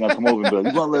 Magic gonna come over and be like,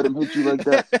 "You gonna let him hit you like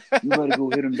that? You better go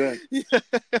hit him back."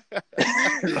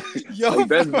 Yo, like,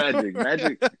 that's Magic.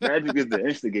 Magic is the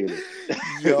instigator.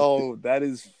 Yo, that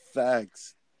is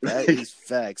facts. That is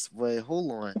facts. Wait,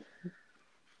 hold on.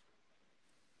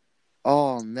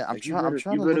 Oh man, I'm trying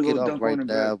to look it up right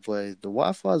now, but the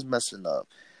Wi-Fi is messing up.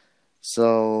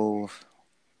 So,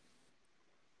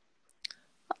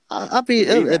 I mean,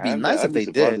 it'd be nice if they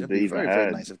did. It'd be very,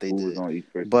 very nice if they did.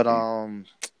 But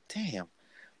damn.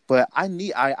 But I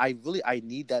need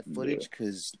that footage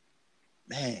because,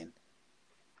 man,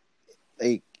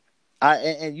 like,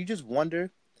 and you just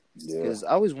wonder. Because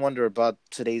I always wonder about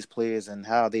today's players and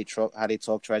how they talk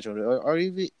trash, or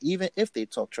even if they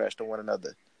talk trash to one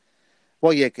another.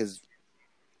 Well, yeah, because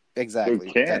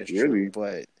exactly that is true.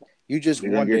 But you just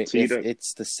wonder if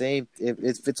it's the same,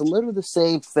 if it's a little the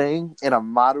same thing in a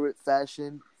moderate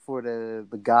fashion for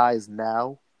the guys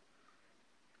now.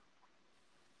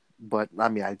 But I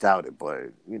mean, I doubt it.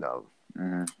 But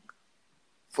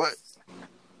but.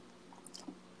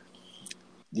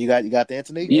 You got the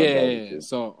Anthony? Yeah.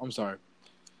 So I'm sorry.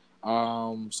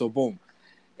 So boom,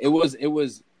 it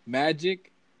was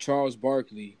Magic, Charles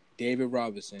Barkley, David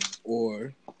Robinson,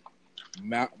 or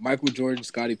Michael Jordan,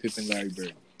 Scottie Pippen, Larry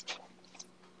Bird.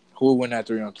 Who would win that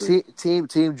 3-on-3?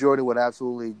 Team Jordan would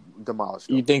absolutely demolish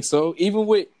them. You think so? Even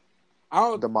with I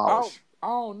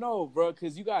don't know, bro,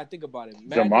 because you gotta think about it.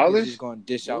 Magic is just gonna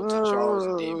dish out to Charles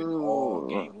and David all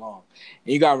game long,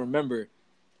 and you gotta remember.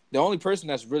 The only person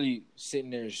that's really sitting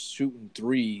there shooting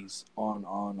threes on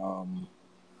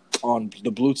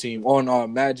the blue team,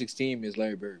 on Magic's team, is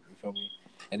Larry Bird. You feel me?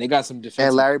 And they got some defensive.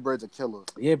 And Larry Bird's a killer.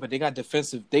 Yeah, but they got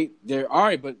defensive. They're all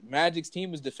right, but Magic's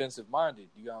team is defensive minded.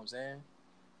 You know what I'm saying?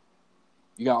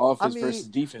 You got offense versus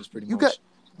defense, pretty much.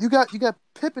 You got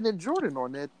Pippen and Jordan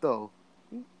on that though.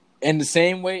 And the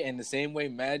same way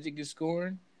Magic is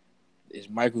scoring, is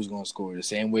Michael's gonna score. The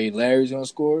same way Larry's gonna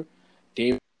score,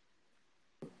 David.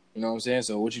 You know what I'm saying?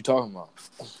 So what you talking about?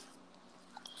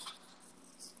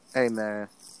 Hey man,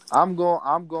 I'm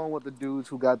going with the dudes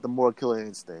who got the more killer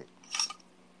instinct.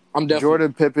 I'm definitely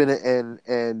Jordan, Pippen,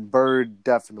 and Bird.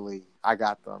 Definitely, I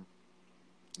got them.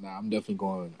 Nah, I'm definitely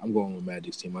going. I'm going with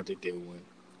Magic's team. I think they will win.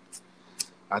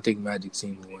 I think Magic's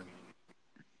team will win.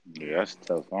 Yeah, that's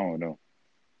tough. I don't know.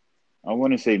 I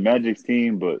want to say Magic's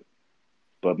team, but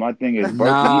my thing is,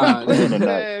 nah, playing in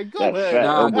that fat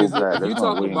elbow pad. That's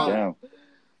gonna weigh him down.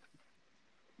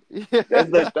 Yeah.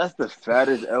 That's the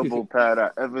fattest elbow pad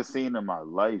I've ever seen in my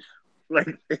life.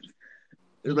 Like it's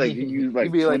like you use like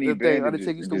 20 like the thing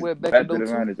Undertaker used to wear back in those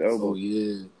around his elbow. Oh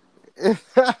yeah.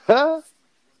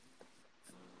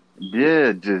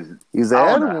 Yeah, just he's an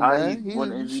animal,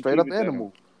 man. He's straight up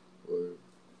animal.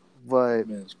 But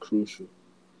man's crucial.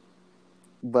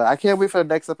 But I can't wait for the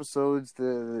next episodes.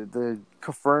 The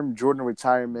confirmed Jordan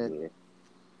retirement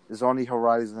is on the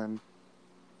horizon.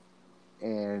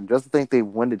 And just to think they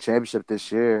won the championship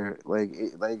this year, like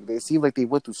they seem like they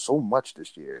went through so much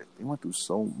this year. They went through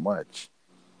so much,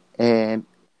 and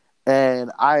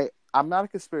I'm not a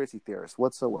conspiracy theorist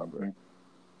whatsoever.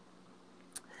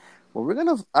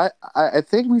 Well, I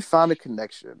think we found a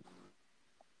connection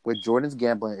with Jordan's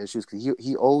gambling issues because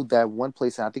he owed that one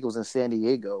place, I think it was in San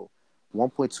Diego,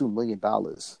 $1.2 million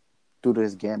due to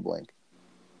his gambling.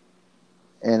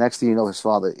 And next thing you know, his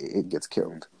father it gets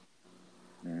killed.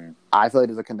 Mm-hmm. I feel like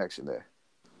there's a connection there.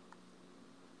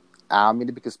 I don't mean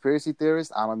to be a conspiracy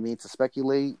theorist. I don't mean to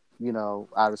speculate, out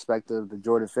of respect of the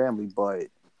Jordan family, but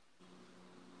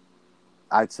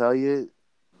I tell you,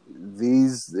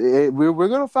 we're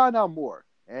going to find out more,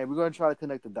 and we're going to try to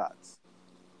connect the dots.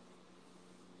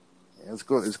 And it's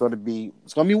going to be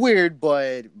weird,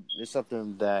 but it's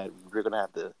something that we're going to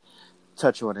have to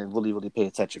touch on and really, really pay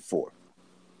attention for.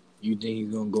 You think he's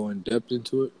going to go in depth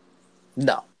into it?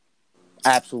 No.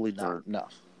 Absolutely not. No,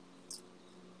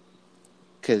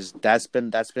 because that's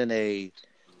been a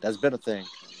thing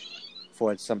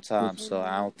for some time. So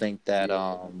I don't think that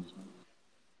I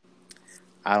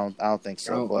don't think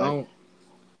so.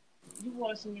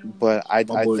 But I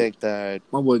think that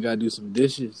my boy got to do some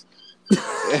dishes.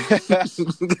 Yes, it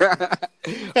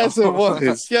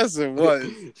was. Yes, it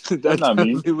was. That's not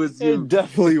me. It was you. It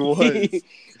definitely was.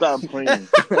 Stop playing.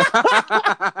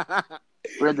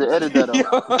 Brenda, edit that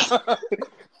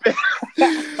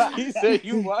out. He said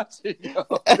you watching, yo.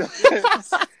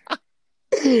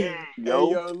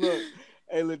 Yo, look.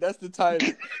 Hey, look, that's the title.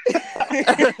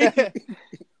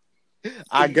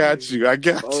 I got you. Yeah, you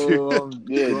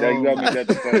got me that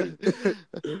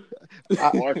to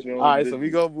all right, so we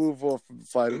gonna move on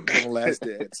from the last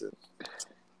answer.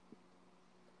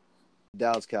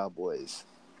 Dallas Cowboys,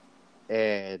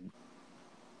 and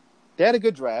they had a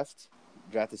good draft.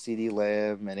 Drafted CeeDee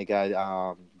Lamb, and they got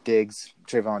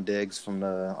Trayvon Diggs from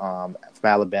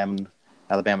Alabama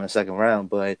in the second round.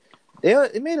 But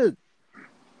it made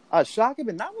a shocking,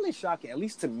 but not really shocking, at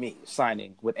least to me,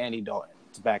 signing with Andy Dalton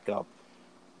to back up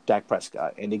Dak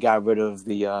Prescott, and they got rid of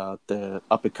the up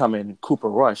and coming Cooper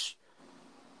Rush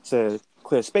to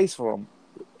clear space for him.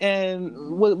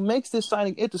 And what makes this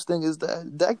signing interesting is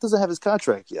that Dak doesn't have his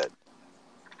contract yet.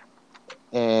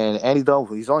 And Andy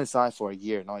Dalton, he's only signed for a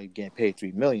year and only getting paid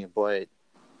 $3 million. But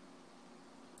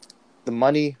the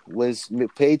money was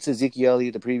paid to Ezekiel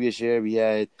Elliott the previous year. We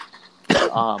had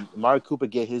Amari Cooper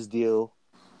get his deal,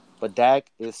 but Dak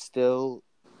is still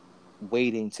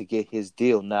waiting to get his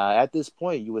deal. Now, at this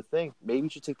point, you would think maybe you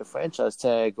should take the franchise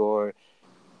tag, or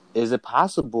is it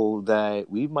possible that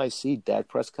we might see Dak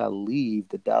Prescott leave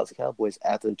the Dallas Cowboys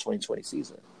after the 2020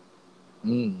 season?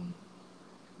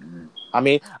 I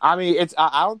mean, it's.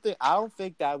 I don't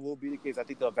think that will be the case. I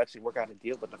think they'll eventually work out a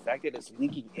deal. But the fact that it's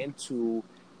leaking into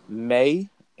May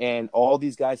and all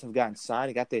these guys have gotten signed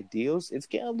and got their deals, it's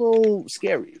getting a little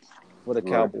scary for the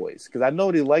Cowboys, because I know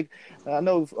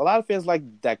a lot of fans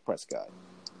like Dak Prescott.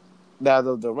 Now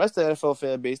the rest of the NFL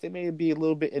fan base, they may be a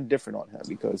little bit indifferent on him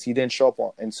because he didn't show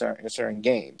up in certain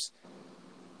games.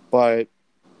 But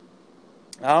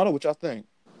I don't know what y'all think.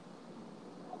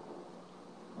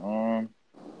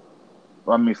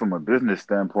 I mean, from a business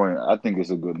standpoint, I think it's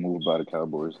a good move by the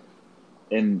Cowboys.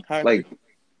 And like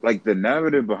the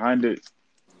narrative behind it,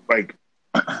 like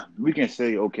we can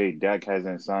say, okay, Dak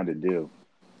hasn't signed a deal,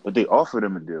 but they offered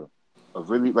him a deal, a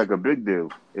big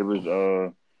deal. It was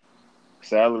a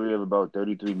salary of about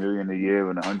 $33 million a year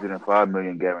and $105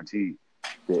 million guaranteed.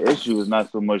 The issue is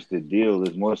not so much the deal;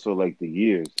 it's more so like the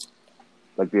years,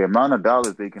 like the amount of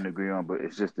dollars they can agree on. But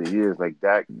it's just the years. Like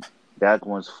Dak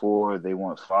wants 4, they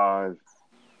want 5.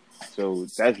 So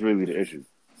that's really the issue.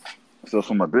 So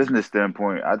from a business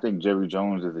standpoint, I think Jerry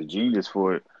Jones is a genius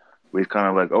for it. We're kind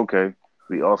of like, okay,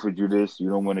 we offered you this, you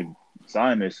don't want to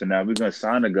sign this, so now we're going to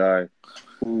sign a guy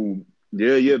who,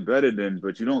 you're better than,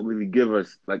 but you don't really give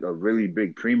us like a really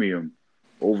big premium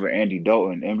over Andy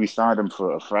Dalton, and we signed him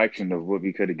for a fraction of what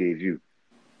we could have gave you.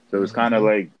 So it's kind of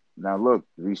like, now look,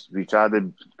 we tried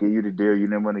to give you the deal, you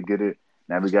didn't want to get it.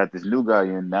 Now we got this new guy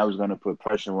in. Now he's going to put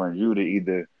pressure on you to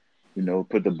either,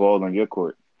 put the ball on your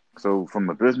court. So from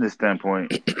a business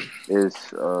standpoint,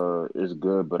 it's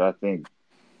good. But I think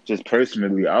just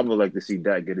personally, I would like to see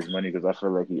Dak get his money because I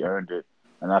feel like he earned it,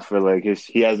 and I feel like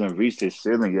he hasn't reached his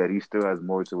ceiling yet. He still has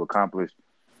more to accomplish,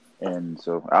 and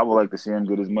so I would like to see him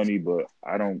get his money. But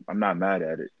I'm not mad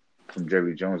at it from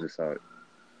Jerry Jones' side.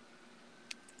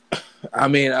 I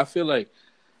mean, I feel like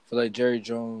Jerry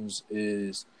Jones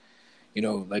is,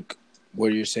 like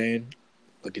what you're saying,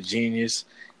 like a genius.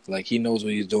 Like he knows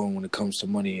what he's doing when it comes to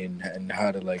money and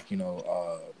how to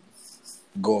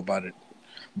go about it.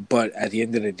 But at the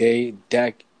end of the day,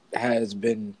 Dak has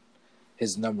been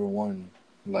his number one,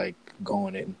 like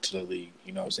going into the league.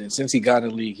 You know what I'm saying? Since he got in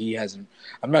the league, he hasn't.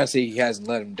 I'm not saying he hasn't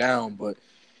let him down, but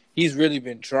he's really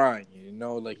been trying.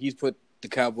 Like he's put the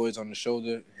Cowboys on the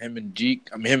shoulder, him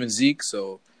and Zeke.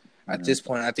 So at this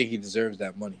point, I think he deserves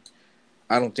that money.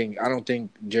 I don't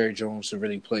think Jerry Jones should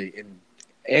really play, and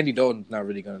Andy Dalton's not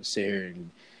really going to sit here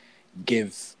and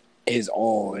give his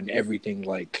all and everything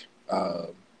like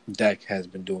Dak has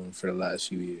been doing for the last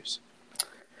few years.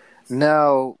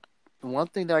 Now, one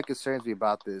thing that concerns me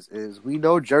about this is we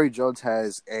know Jerry Jones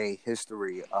has a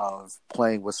history of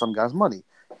playing with some guy's money.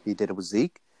 He did it with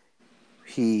Zeke.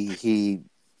 He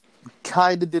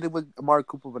kind of did it with Amari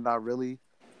Cooper, but not really.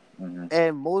 Mm-hmm.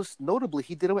 And most notably,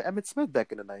 he did it with Emmitt Smith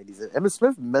back in the 90s. Emmitt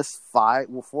Smith missed 4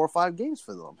 or 5 games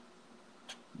for them.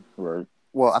 Right.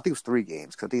 Well, I think it was 3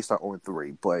 games because they start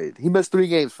 0-3, but he missed 3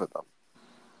 games for them.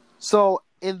 So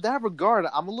in that regard,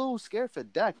 I'm a little scared for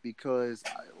Dak because,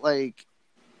 I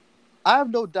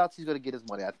have no doubts he's going to get his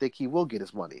money. I think he will get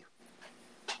his money.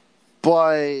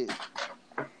 But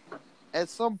at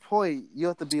some point, you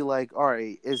have to be like, all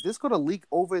right, is this going to leak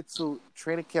over to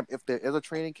training camp if there is a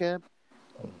training camp?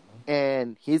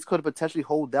 And he's going to potentially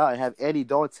hold out and have Andy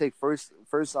Dalton take first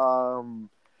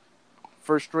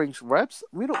string reps.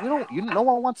 No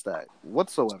one wants that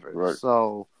whatsoever. Right.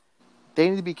 So they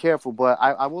need to be careful. But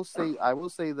I will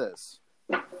say this: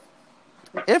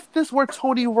 if this were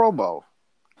Tony Romo,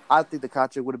 I think the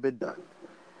contract would have been done.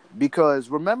 Because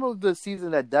remember the season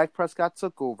that Dak Prescott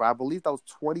took over? I believe that was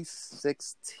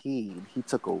 2016. He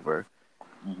took over.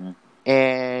 Mm-hmm.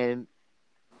 And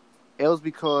it was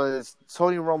because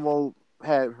Tony Romo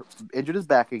had injured his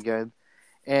back again,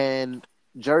 and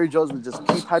Jerry Jones would just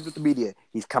keep hyping with the media.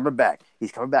 He's coming back.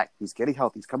 He's coming back. He's getting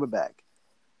healthy. He's coming back.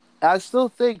 I still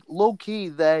think, low-key,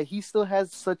 that he still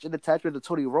has such an attachment to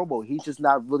Tony Romo. He's just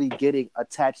not really getting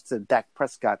attached to Dak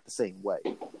Prescott the same way.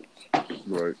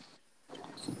 Right.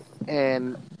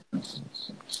 And do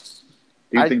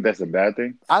you think that's a bad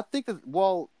thing? I think that,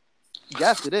 well,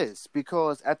 yes, it is.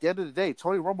 Because at the end of the day,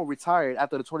 Tony Romo retired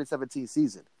after the 2017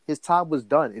 season. His time was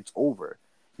done. It's over.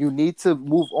 You need to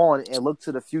move on and look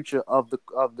to the future of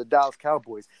the Dallas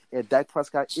Cowboys. And Dak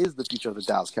Prescott is the future of the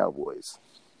Dallas Cowboys.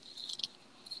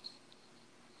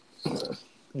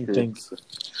 You think?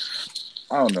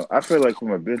 I don't know. I feel like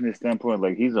from a business standpoint,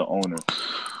 like he's an owner,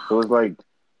 so it's like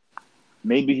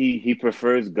maybe he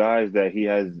prefers guys that he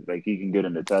has like he can get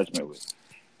an attachment with.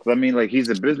 Because I mean, like he's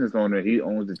a business owner, he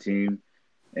owns the team,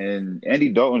 and Andy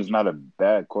Dalton's not a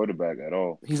bad quarterback at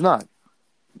all. He's not.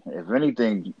 If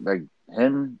anything, like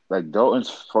him, like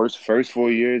Dalton's first 4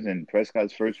 years and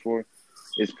Prescott's first 4,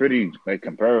 it's pretty like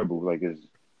comparable. Like it's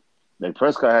like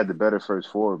Prescott had the better first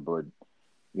 4, but.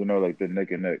 Like the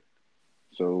neck and neck.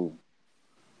 So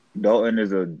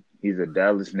Dalton he's a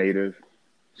Dallas native.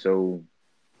 So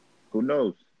who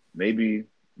knows? Maybe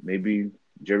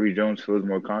Jerry Jones feels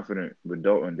more confident with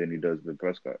Dalton than he does with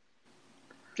Prescott.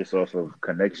 Just off of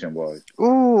connection wise.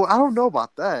 Ooh, I don't know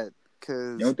about that.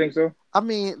 Cause, you don't think so? I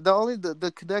mean,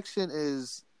 the connection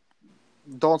is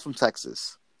Dalton's from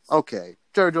Texas. Okay.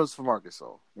 Jerry Jones from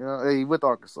Arkansas. He with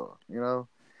Arkansas,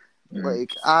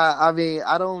 Like I mean,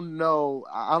 I don't know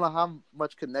how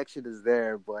much connection is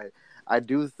there, but I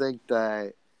do think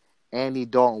that Andy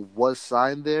Dalton was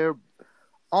signed there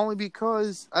only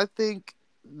because I think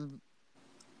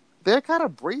they're kind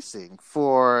of bracing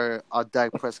for a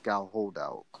Dak Prescott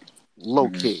holdout, low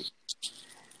key.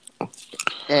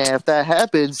 And if that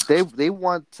happens, they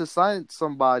want to sign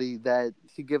somebody that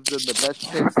can give them the best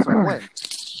chance to win.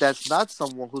 That's not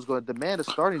someone who's going to demand a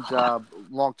starting job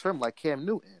long term like Cam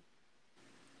Newton.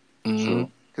 Mm-hmm.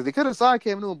 Because they could have signed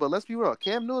Cam Newton, but let's be real.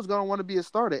 Cam Newton's going to want to be a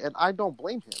starter, and I don't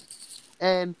blame him.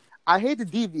 And I hate to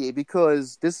deviate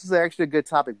because this is actually a good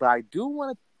topic, but I do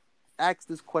want to ask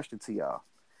this question to y'all.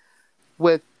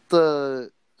 With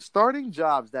the starting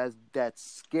jobs that's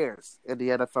scarce in the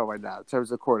NFL right now in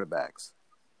terms of quarterbacks,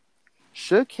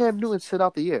 should Cam Newton sit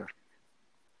out the year?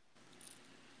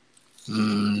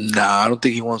 Nah, I don't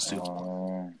think he wants to.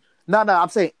 No, I'm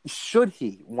saying should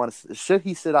he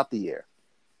sit out the year?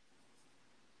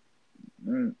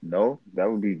 No,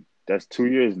 that's 2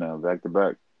 years now, back to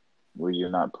back, where you're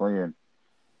not playing.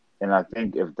 And I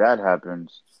think if that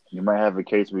happens, you might have a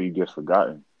case where you get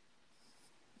forgotten.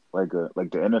 Like the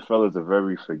NFL is a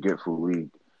very forgetful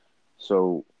league.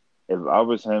 So if I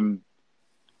was him,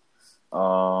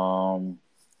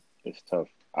 it's tough.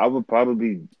 I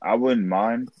wouldn't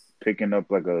mind picking up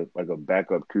like a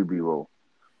backup QB role,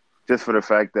 just for the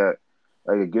fact that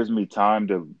like it gives me time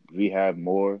to rehab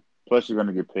more. Plus, you're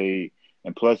gonna get paid.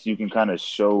 And plus, you can kind of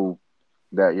show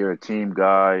that you're a team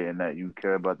guy and that you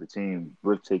care about the team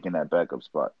with taking that backup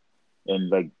spot.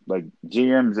 And like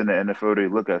GMs in the NFL, they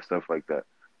look at stuff like that.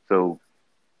 So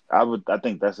I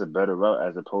think that's a better route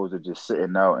as opposed to just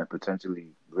sitting out and potentially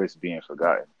risk being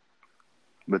forgotten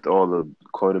with all the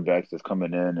quarterbacks that's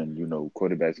coming in and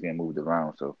quarterbacks getting moved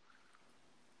around. So.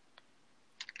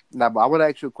 Now, but I want to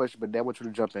ask you a question, but then I want you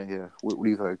to jump in here. What do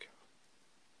you think?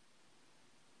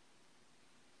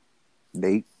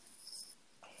 Nate?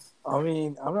 I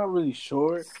mean, I'm not really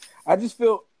sure. I just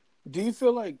feel. Do you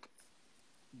feel like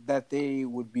that they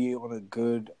would be on a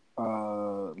good,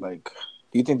 do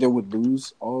you think they would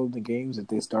lose all of the games that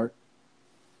they start?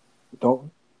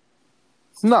 Dalton?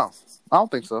 No, I don't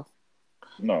think so.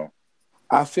 No.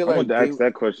 I feel I wanted to ask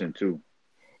that question too.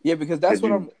 Yeah, because that's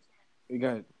what I'm. Go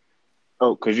ahead.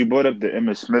 Oh, because you brought up the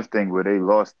Emmitt Smith thing where they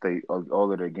lost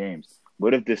all of their games.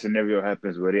 What if this scenario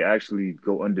happens where they actually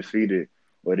go undefeated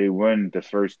or they win the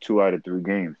first 2 out of 3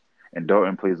 games and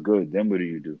Dalton plays good? Then what do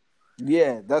you do?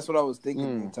 Yeah, that's what I was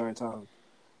thinking the entire time.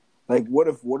 Like, what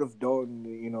if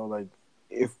Dalton,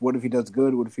 what if he does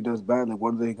good? What if he does bad? Like,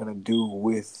 what are they going to do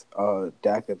with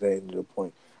Dak at the end of the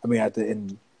point? I mean, at the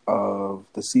end of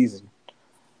the season.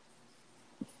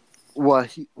 Well,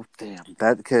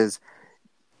 because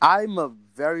I'm a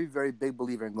very, very big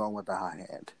believer in going with the high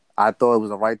hand. I thought it was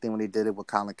the right thing when they did it with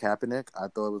Colin Kaepernick. I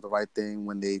thought it was the right thing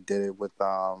when they did it with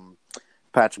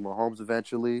Patrick Mahomes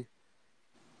eventually.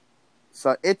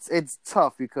 So it's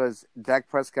tough because Dak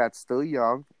Prescott's still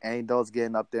young and he does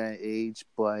getting up there in age,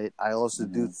 but I also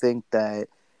do think that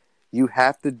you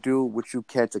have to do what you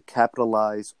can to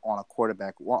capitalize on a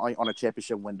quarterback on a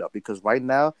championship window, because right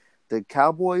now the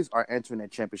Cowboys are entering a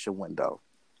championship window.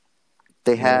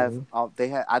 They have,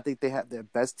 I think they have their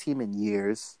best team in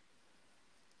years,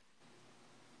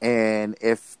 and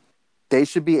if they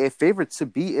should be a favorite to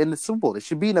be in the Super Bowl, they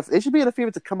should be in a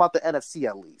favorite to come out the NFC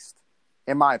at least,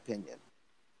 in my opinion.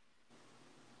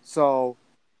 So,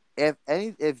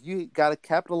 if you got to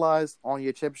capitalize on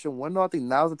your championship window, I think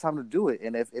now's the time to do it.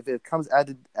 And if it comes at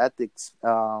the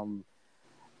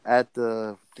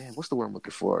damn, what's the word I'm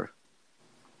looking for?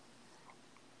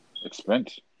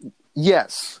 Expense.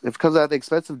 Yes, if it comes at the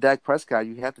expense of Dak Prescott,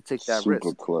 you have to take that risk.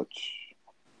 Super clutch.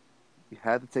 You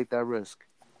had to take that risk.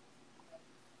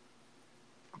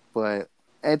 But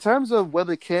in terms of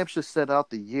whether Cam should set out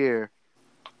the year,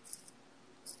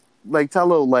 like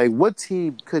Tello, like what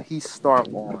team could he start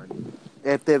on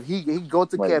if he go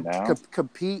to camp,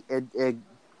 compete and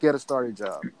get a starting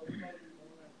job?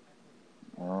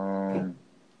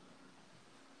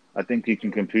 I think he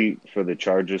can compete for the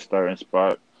Chargers starting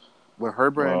spot with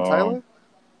Herbert and Tyler.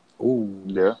 Ooh,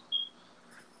 yeah,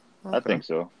 okay. I think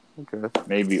so. Okay,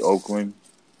 maybe Oakland.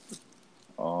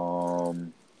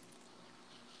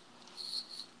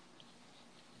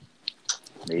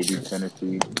 Maybe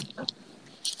Tennessee.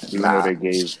 Even though they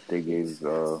gave they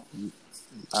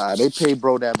paid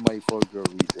bro that money for a good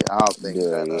reason. I don't think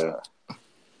that.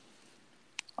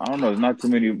 I don't know. There's not too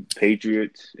many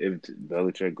Patriots if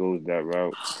Belichick goes that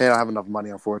route. They don't have enough money,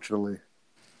 unfortunately.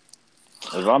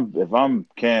 If I'm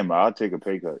Cam, I'll take a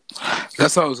pay cut.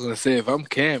 That's what I was gonna say. If I'm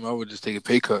Cam, I would just take a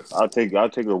pay cut. I'll take a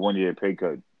 1-year pay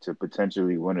cut to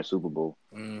potentially win a Super Bowl.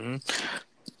 Mm-hmm.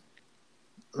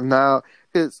 Now,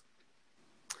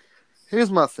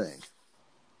 here's my thing.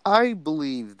 I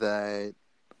believe that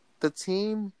the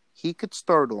team he could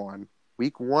start on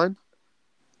week 1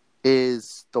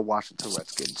 is the Washington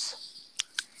Redskins.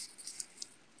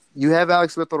 You have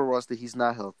Alex Smith on the roster. He's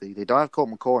not healthy. They don't have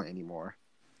Colt McCoy anymore.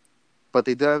 But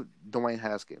they do have Dwayne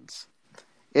Haskins.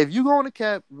 If you go on the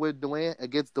cap with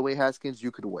against Dwayne Haskins, you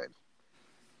could win.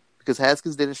 Because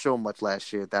Haskins didn't show much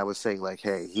last year that was saying, like,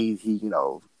 hey, he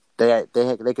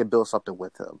they could build something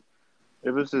with him. It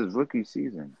was his rookie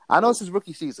season. I know it's his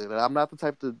rookie season, and I'm not the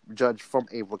type to judge from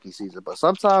a rookie season, but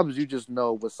sometimes you just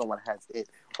know when someone has it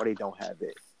or they don't have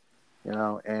it,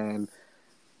 and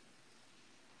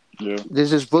there's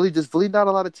just really not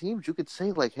a lot of teams you could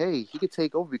say, like, hey, he could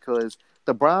take over, because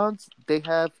the Browns, they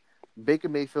have Baker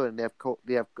Mayfield and they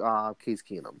have Case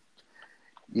Keenum.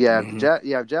 You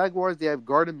have Jaguars, they have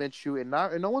Gardner Minshew, and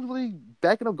no one's really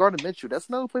backing up Gardner Minshew. That's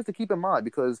another place to keep in mind,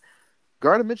 because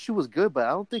Gardner Minshew was good, but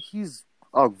I don't think he's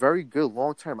a very good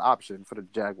long-term option for the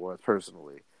Jaguars,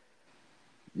 personally.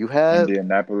 You have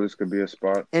Indianapolis could be a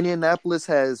spot. Indianapolis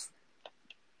has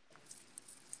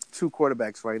 2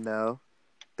 quarterbacks right now.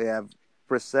 They have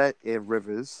Brissett and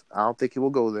Rivers. I don't think he will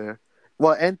go there.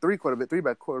 Well, and 3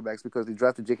 back quarterbacks, because they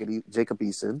drafted Jacob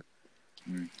Eason.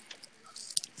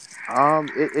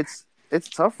 It's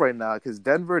tough right now, because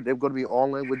Denver, they're going to be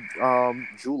all in with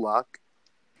Drew Lock.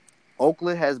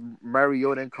 Oakland has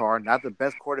Mariota and Carr, not the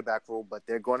best quarterback role, but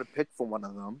they're going to pick for one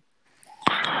of them.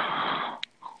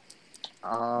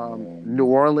 New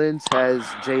Orleans has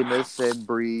Jameis and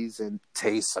Breeze and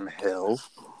Taysom Hill.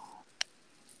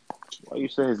 Why you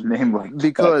say his name like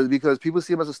that? Because people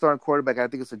see him as a starting quarterback. I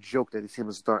think it's a joke that they see him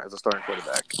as a starting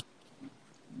quarterback.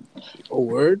 A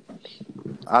word?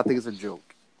 I think it's a joke.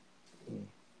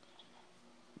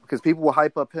 Because people will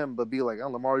hype up him, but be like,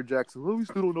 Lamar Jackson. Well, we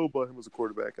still don't know about him as a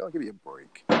quarterback. I'll give you a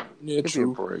break. Yeah, give true.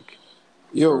 You a break.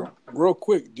 Yo, real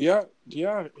quick, do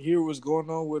y'all hear what's going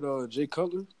on with Jay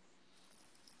Cutler?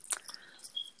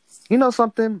 You know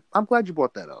something? I'm glad you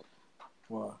brought that up.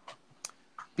 Why?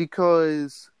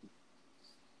 Because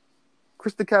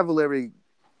Krista Cavallari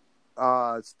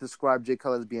described Jay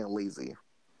Cutler as being lazy.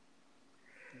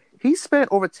 He spent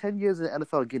over 10 years in the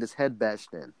NFL getting his head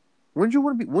bashed in. Wouldn't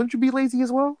you be lazy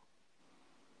as well?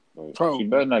 She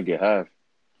better not get half.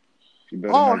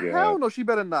 Hell no, she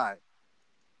better not.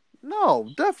 No,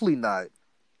 definitely not.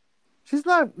 She's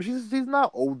not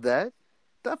owed that.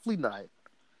 Definitely not.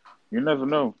 You never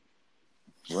know.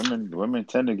 Women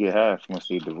tend to get half once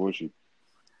they divorce you.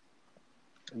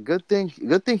 Good thing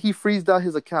he freezed out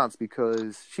his accounts,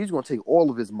 because she's gonna take all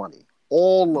of his money.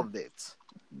 All of it.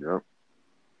 Yep.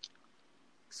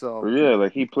 So yeah,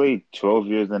 like he played 12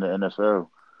 years in the NFL.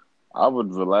 I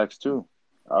would relax too.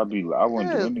 I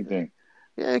wouldn't do anything.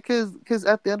 Yeah, because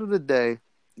at the end of the day,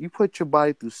 you put your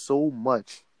body through so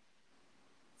much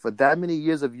for that many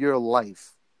years of your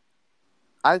life.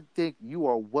 I think you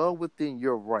are well within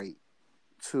your right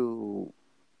to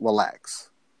relax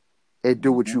and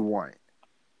do what you want.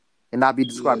 and not be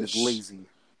described as lazy.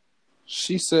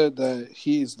 She said that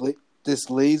he's this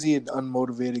lazy and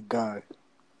unmotivated guy.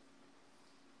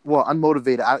 Well,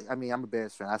 unmotivated. I mean, I'm a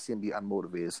Bears fan. I see him be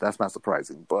unmotivated, so that's not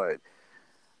surprising. But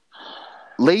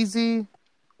lazy,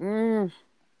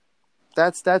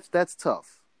 that's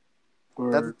tough.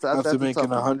 After making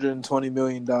 $120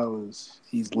 million,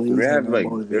 he's lazy. Do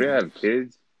they have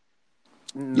kids?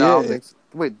 No, yeah.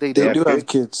 Wait, they do have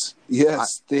kids.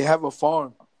 Yes, they have a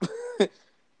farm.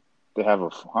 They have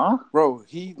Bro,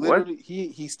 he literally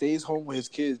he stays home with his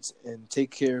kids and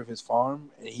take care of his farm,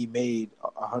 and he made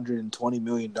 $120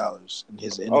 million in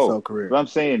his NFL career. But I'm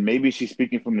saying maybe she's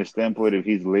speaking from the standpoint of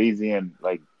he's lazy and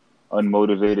like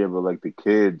unmotivated, but like the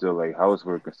kids or like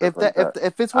housework and stuff like that.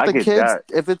 If it's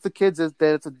with the kids,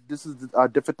 this is a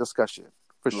different discussion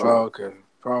for sure. Oh, okay,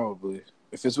 probably.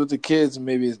 If it's with the kids,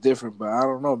 maybe it's different, but I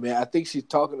don't know, man. I think she's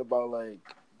talking about like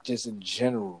just in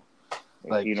general,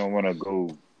 like you don't want to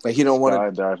go. Like he don't want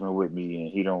to skydiving with me,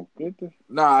 and he don't get this.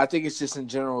 Nah, I think it's just in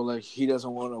general. Like he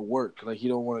doesn't want to work. Like he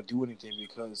don't want to do anything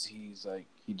because he's like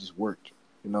he just worked.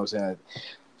 You know what I'm saying?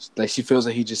 Like she feels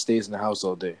like he just stays in the house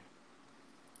all day.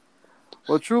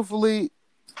 Well, truthfully,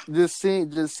 just seeing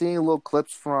little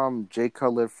clips from Jay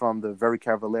Cutler from the Very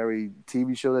Cavallari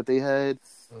TV show that they had.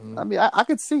 Mm-hmm. I mean, I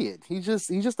could see it. He's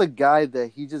just a guy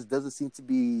that he just doesn't seem to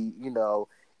be,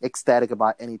 ecstatic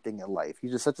about anything in life. He's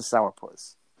just such a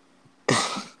sourpuss.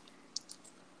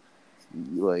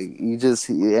 Like you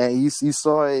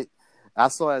saw it. I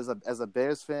saw it as a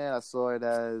Bears fan. I saw it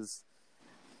as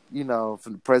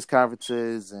from the press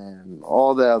conferences and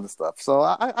all the other stuff. So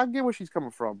I get where she's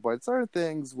coming from, but certain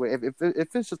things where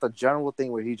if it's just a general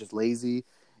thing where he's just lazy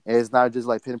and it's not just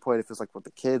like pinpoint if it's like with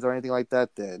the kids or anything like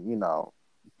that, then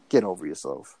get over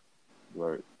yourself.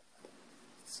 Right.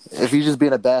 If he's just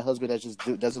being a bad husband that just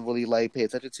doesn't really like pay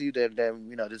attention to you, then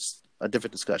just a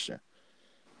different discussion.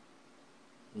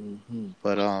 Mm-hmm.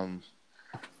 But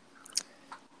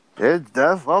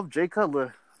Jay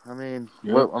Cutler. I mean,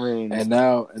 yep. And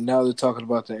now they're talking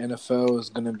about the NFL is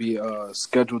going to be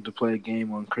scheduled to play a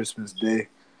game on Christmas Day.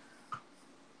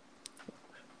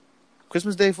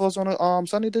 Christmas Day falls on a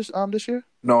Sunday this year?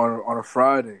 No, on a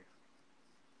Friday.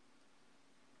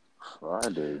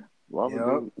 Friday. Why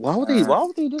would they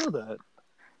do that?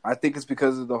 I think it's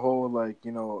because of the whole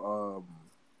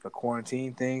the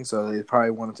quarantine thing, so they probably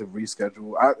wanted to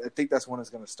reschedule. I think that's when it's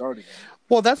going to start again.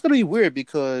 Well, that's going to be weird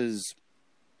because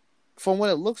from what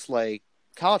it looks like,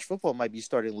 college football might be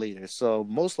starting later, so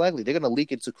most likely they're going to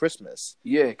leak into Christmas.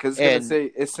 Yeah, because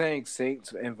it's saying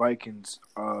Saints and Vikings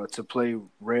to play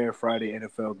rare Friday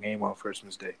NFL game on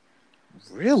Christmas Day.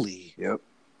 Really? Yep.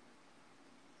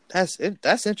 That's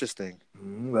interesting.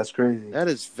 Mm-hmm, that's crazy. That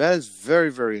is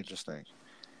very, very interesting.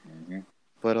 Mm-hmm.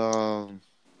 But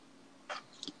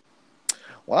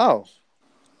wow.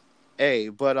 Hey,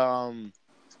 but I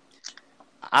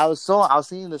was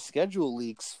seeing the schedule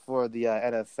leaks for the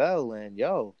NFL, and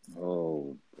oh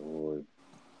boy,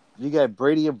 you got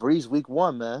Brady and Breeze week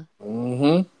 1, man.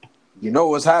 Mm-hmm. You know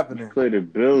what's happening? Play the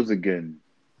Bills again.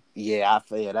 Yeah, I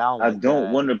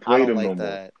don't want to play them no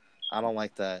more. I don't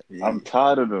like that. Yeah. I'm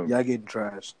tired of them. Y'all getting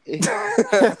trashed.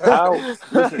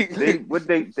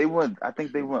 Listen, they won. I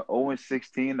think they went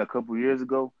 0-16 a couple years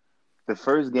ago. The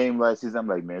first game last season, I'm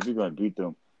like, man, we're gonna beat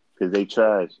them because they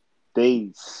trash.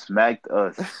 They smacked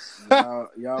us,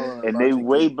 y'all and they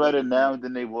way better now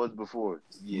than they was before.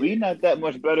 Yeah. We not that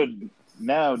much better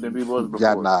now than we was before.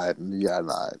 Yeah,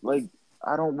 not. Like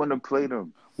I don't want to play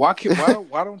them. Why don't y'all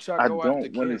go after I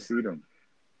don't want to see them.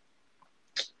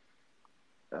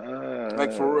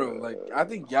 Like for real, like I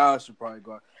think y'all should probably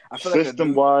go. I feel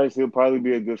system-wise, he'll probably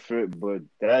be a good fit, but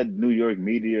that New York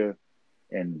media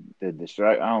and the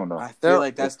distract, I don't know. I feel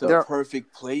like that's the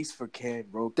perfect place for Cam,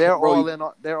 bro. They're all in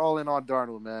on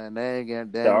Darnold, man.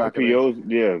 The RPOs,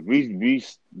 yeah, we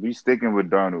sticking with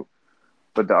Darnold,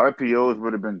 but the RPOs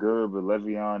would have been good with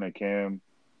Le'Veon and Cam.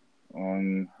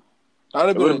 It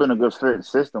would have been a good fit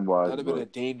system-wise. That'd have been a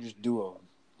dangerous duo.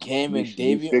 Cam and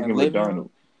Davion and Le'Veon.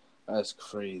 That's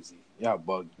crazy. Y'all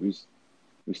bugged. We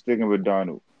sticking with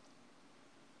Darnold.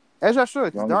 As I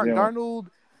should. Darnold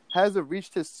hasn't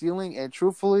reached his ceiling, and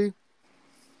truthfully,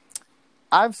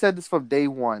 I've said this from day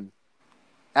one.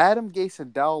 Adam Gase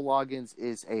and Dowell Loggins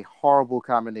is a horrible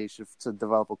combination to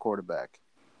develop a quarterback.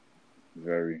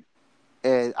 Very.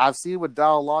 And I've seen with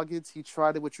Dowell Loggins, he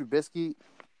tried it with Trubisky.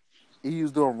 He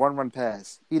was doing run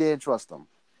pass. He didn't trust him.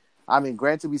 I mean,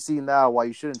 granted, we see now why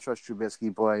you shouldn't trust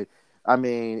Trubisky, but I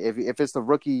mean, if it's the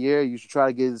rookie year, you should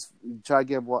try to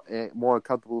get more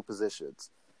comfortable positions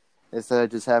instead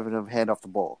of just having him hand off the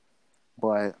ball.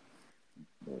 But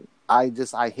I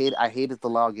hated the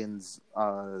Loggins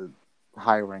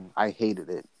hiring. I hated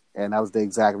it, and that was the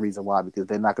exact reason why, because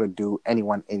they're not going to do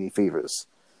anyone any favors.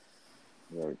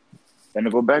 Right. And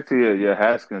to go back to your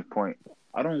Haskins point,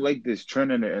 I don't like this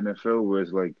trend in the NFL where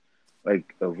it's like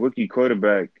a rookie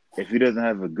quarterback, if he doesn't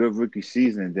have a good rookie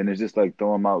season, then it's just like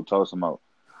throw him out, toss him out.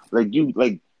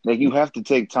 You have to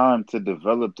take time to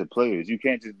develop the players. You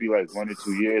can't just be like 1 or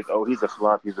 2 years, oh, he's a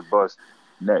flop, he's a bust.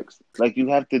 Next. Like, you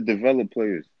have to develop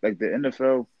players. Like the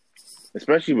NFL,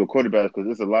 especially with quarterbacks, because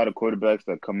there's a lot of quarterbacks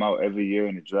that come out every year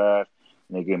in the draft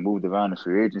and they get moved around in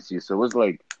free agency. So it's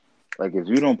like if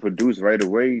you don't produce right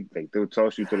away, like they'll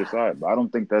toss you to the side. But I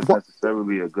don't think that's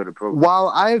necessarily a good approach. While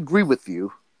I agree with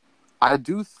you, I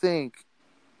do think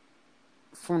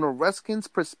from the Redskins'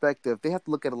 perspective, they have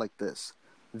to look at it like this.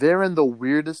 They're in the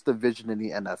weirdest division in the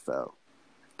NFL.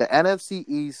 The NFC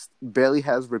East barely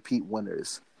has repeat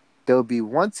winners. There'll be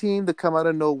one team to come out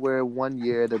of nowhere one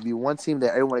year. There'll be one team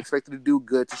that everyone expected to do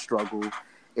good to struggle.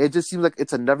 It just seems like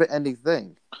it's a never-ending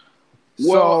thing.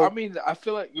 Well, I mean, I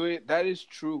feel like that is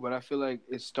true, but I feel like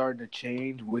it's starting to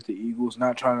change with the Eagles.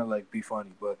 Not trying to like be funny,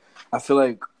 but I feel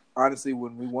like honestly,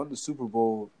 when we won the Super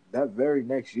Bowl that very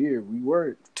next year, we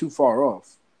weren't too far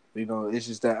off. You know, it's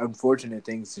just that unfortunate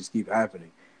things just keep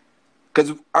happening.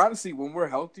 Because honestly, when we're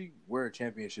healthy, we're a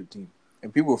championship team,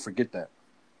 and people forget that.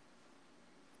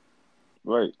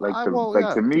 Right,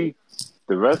 to me,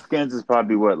 the Redskins is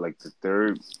probably the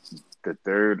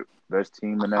third best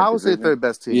team in that. I would say third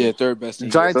best team. Yeah, third best team.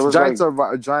 Giants are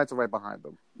right behind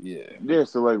them. Yeah.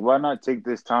 So why not take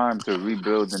this time to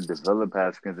rebuild and develop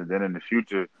Haskins, and then in the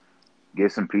future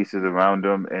get some pieces around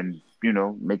them, and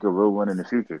make a real one in the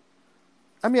future.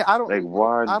 I mean, I don't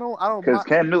why. I don't because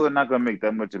Cam Newton not gonna make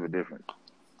that much of a difference.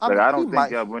 I don't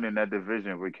think y'all winning that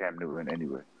division with Cam Newton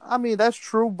anyway. I mean, that's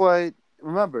true, but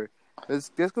remember, there's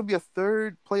going to be a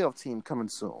third playoff team coming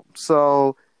soon.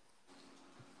 So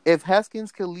if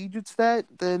Haskins can lead you to that,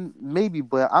 then maybe.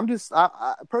 But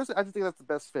personally, I just think that's the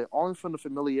best fit, only from the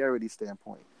familiarity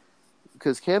standpoint.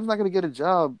 Because Cam's not going to get a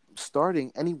job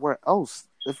starting anywhere else.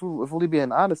 If we're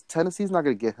being honest, Tennessee's not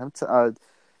going to get him.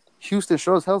 Houston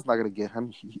sure as hell's not going to get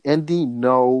him. Indy,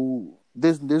 no.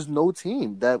 There's no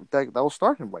team that will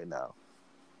start him right now.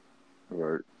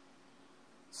 Right.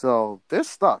 So they're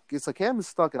stuck. It's like Cam is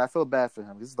stuck, and I feel bad for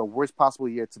him. This is the worst possible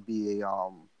year to be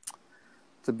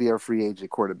a free agent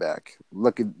quarterback.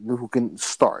 Look at who can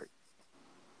start,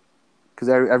 because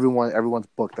everyone's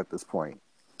booked at this point.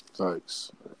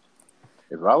 Thanks.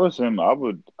 If I was him, I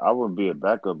would be a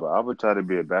backup, but I would try to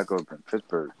be a backup in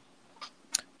Pittsburgh.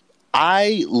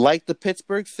 I like the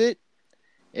Pittsburgh fit.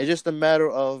 It's just a matter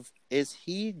of, is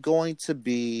he going to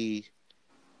be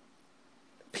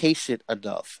patient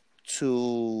enough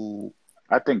to...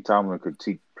 I think Tomlin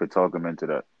could talk him into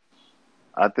that.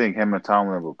 I think him and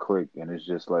Tomlin will click, and it's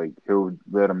just like he'll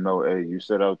let him know, hey, you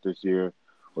set out this year,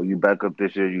 or you back up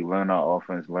this year, you learn our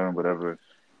offense, learn whatever.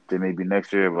 Then maybe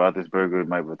next year, Roethlisberger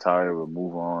might retire or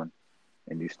move on,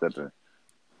 and you step in.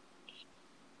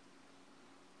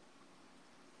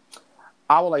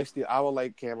 I would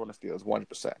like Cam on the Steelers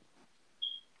 100%.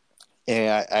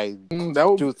 And I do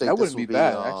think that wouldn't be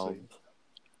bad, actually.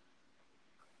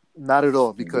 Not at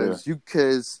all, because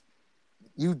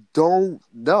you don't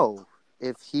know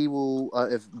if he will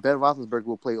if Ben Roethlisberger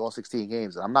will play all 16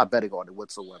 games. I'm not betting on it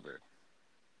whatsoever.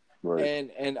 Right.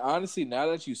 And honestly, now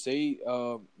that you're saying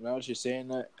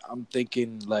that, I'm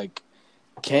thinking like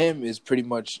Cam is pretty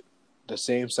much the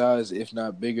same size, if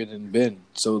not bigger than Ben.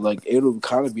 So like it'll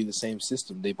kind of be the same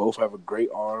system. They both have a great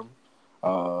arm.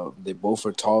 They both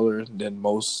are taller than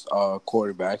most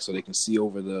quarterbacks, so they can see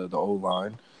over the O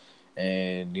line.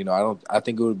 And I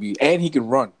think it would be, and he can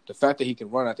run. The fact that he can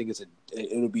run, I think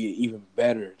it'll be an even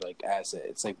better like asset.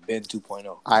 It's like Ben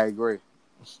 2.0. I agree.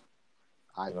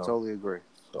 I totally agree.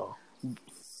 So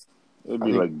it'd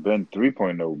be like Ben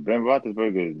 3.0. Ben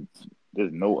Roethlisberger,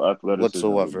 there's no athleticism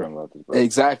whatsoever.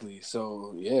 Exactly.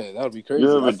 So yeah, that would be crazy. You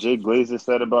heard what Jay Glazer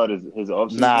said about his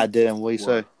offseason? Nah, I didn't. What did he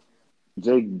say?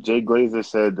 Jay Glazer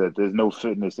said that there's no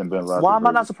fitness in Ben Roethlisberger. Why am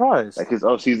I not surprised? Like his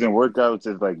offseason workouts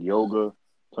is like yoga,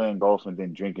 playing golf, and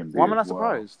then drinking beer. Why am I not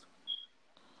surprised?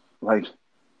 Like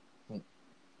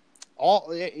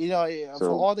all for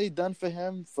all they done for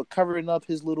him, for covering up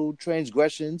his little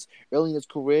transgressions early in his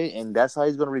career, and that's how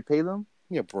he's going to repay them.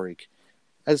 Give me a break.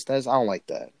 I don't like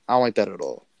that. I don't like that at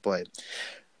all. But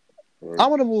I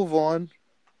want to move on,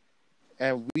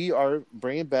 and we are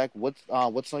bringing back what's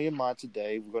on your mind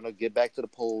today. We're going to get back to the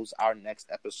polls our next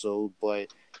episode, but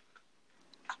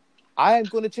I am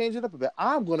going to change it up a bit.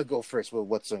 I'm going to go first with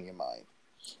what's on your mind.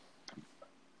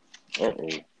 Uh-oh.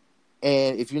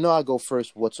 And if I go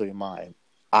first, what's on your mind?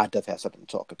 I definitely have something to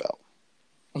talk about.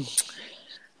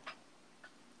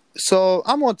 So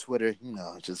I'm on Twitter, I'm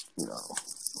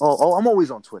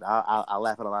always on Twitter. I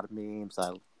laugh at a lot of memes.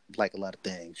 I like a lot of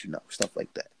things, stuff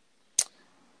like that.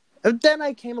 And then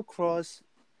I came across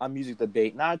a music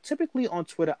debate. Now, typically on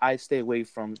Twitter, I stay away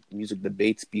from music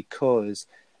debates because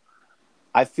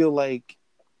I feel like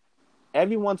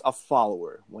everyone's a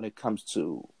follower when it comes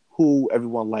to who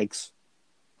everyone likes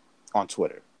on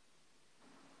Twitter.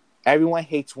 Everyone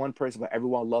hates one person, but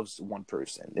everyone loves one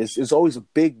person. It's always a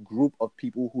big group of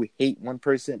people who hate one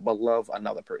person but love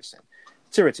another person.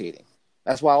 It's irritating.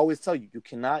 That's why I always tell you, you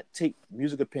cannot take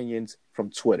music opinions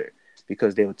from Twitter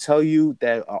because they will tell you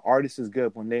that an artist is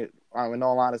good when they, in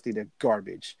all honesty, they're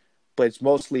garbage. But it's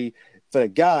mostly for the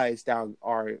guys that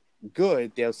are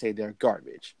good, they'll say they're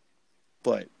garbage.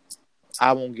 But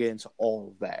I won't get into all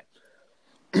of that.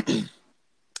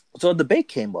 So a debate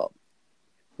came up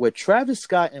with Travis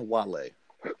Scott and Wale.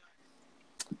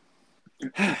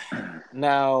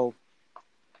 Now,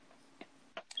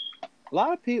 a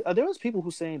lot of people, there was people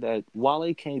who saying that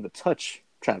Wale can't even touch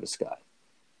Travis Scott.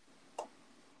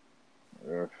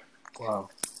 Wow.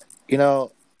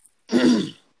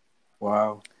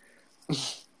 Wow.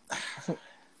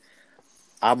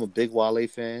 I'm a big Wale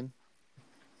fan,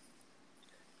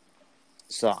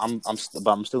 so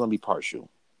but I'm still gonna be partial.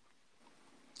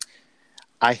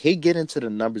 I hate getting into the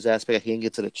numbers aspect. I hate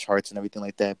getting to the charts and everything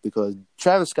like that because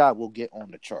Travis Scott will get on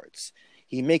the charts.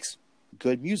 He makes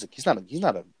good music. He's not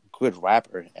a good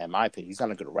rapper, in my opinion. He's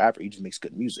not a good rapper. He just makes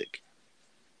good music.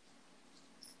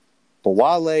 But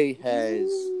Wale has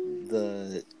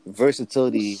the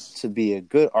versatility to be a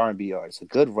good R&B artist, a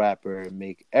good rapper,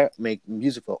 make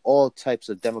music for all types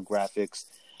of demographics,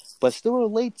 but still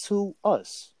relate to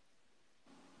us.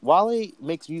 Wale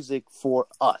makes music for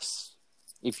us,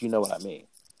 if you know what I mean.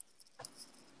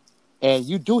 And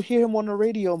you do hear him on the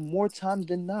radio more times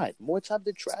than not. More times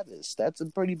than Travis. That's a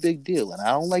pretty big deal. And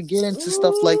I don't like getting into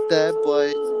stuff like that,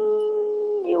 but...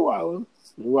 You're wild.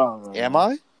 You're wild. Am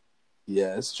I?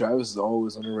 Yes, Travis is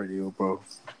always on the radio, bro.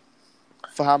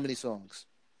 For how many songs?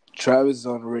 Travis is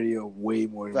on the radio way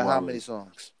more than For how many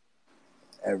songs?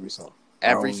 Every song.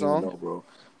 Every song? Know, bro.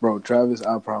 Bro, Travis,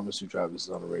 I promise you Travis is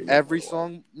on the radio. Every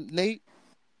song, Nate?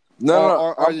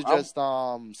 No, or is it just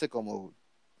Sicko Mode?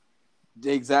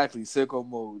 Exactly, Sicko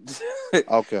Mode.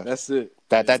 Okay. That's it.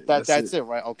 That's it,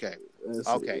 right? Okay.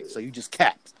 Okay, so you just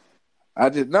capped.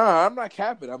 I'm not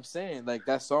capping. I'm saying like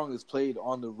that song is played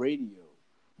on the radio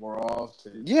more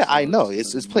often. Yeah, I know.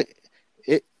 It's played.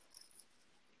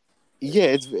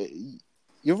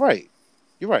 You're right.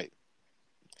 You're right.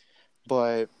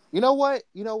 But you know what?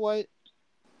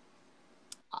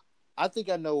 I think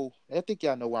y'all know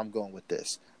where I'm going with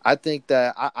this. I think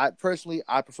that I personally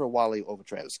prefer Wale over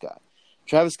Travis Scott.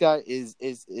 Travis Scott is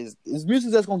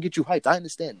music that's gonna get you hyped. I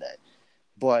understand that,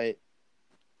 but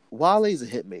Wale is a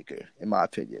hit maker, in my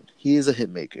opinion. He is a hit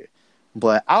maker.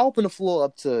 But I'll open the floor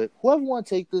up to whoever want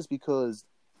to take this because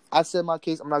I said my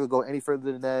case. I'm not gonna go any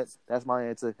further than that. That's my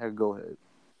answer. Go ahead.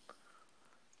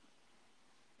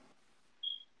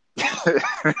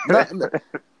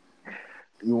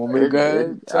 You want me to go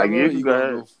ahead? You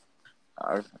go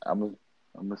ahead. I'm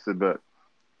gonna sit back.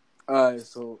 All right,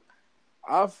 so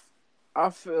I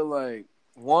feel like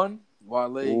Wale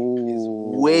is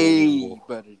way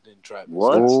better than Travis.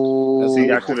 What? See,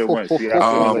 I could have went.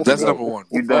 That's number one.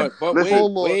 You done? But let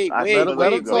him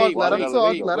talk. No.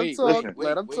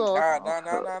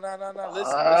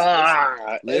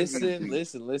 Listen.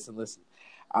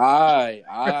 I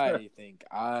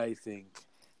think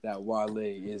that Wale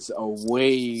is a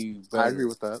way better I agree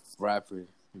with that. rapper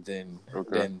than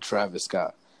Travis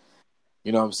Scott.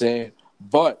 You know what I'm saying?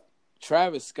 But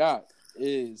Travis Scott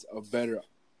is a better.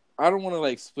 I don't want to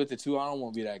like split the two. I don't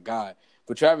want to be that guy.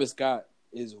 But Travis Scott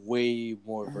is way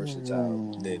more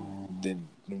versatile than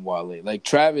Wale. Like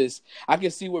Travis, I can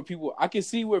see where people.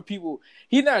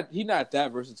 He's not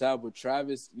that versatile, but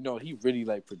Travis, he really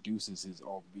like produces his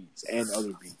own beats and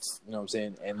other beats. You know what I'm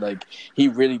saying? And like he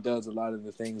really does a lot of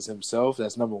the things himself.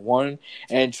 That's number one.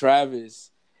 And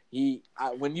Travis,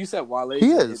 when you said Wale is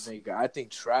a hit maker, I think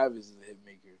Travis is a hit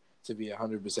maker. To be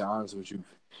 100% honest with you,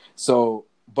 so.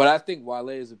 But I think Wale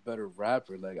is a better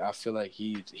rapper. Like I feel like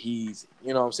he's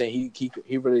you know what I'm saying,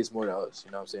 he relates more to us,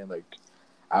 you know what I'm saying, like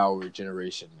our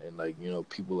generation and like,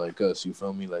 people like us, you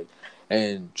feel me? Like,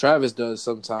 and Travis does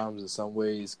sometimes in some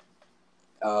ways,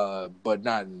 but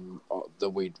not in the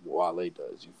way Wale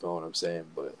does, you feel what I'm saying?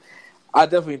 But I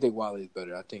definitely think Wale is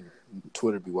better. I think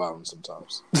Twitter be wilding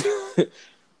sometimes.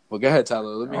 Well, go ahead,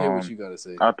 Tyler. Let me hear what you gotta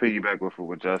say. I'll piggyback with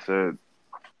what y'all said.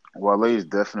 Wale is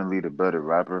definitely the better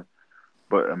rapper.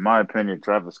 But in my opinion,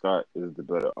 Travis Scott is the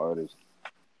better artist.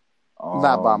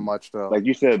 Not by much, though. Like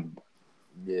you said,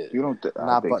 Yeah. You don't?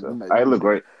 I think so. I look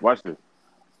great. Watch this.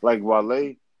 Like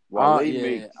Wale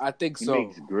makes. I think he so.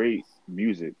 makes great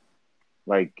music.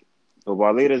 Like, but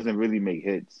Wale doesn't really make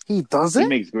hits. He doesn't. He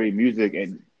makes great music,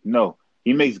 and no,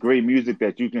 he makes great music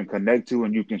that you can connect to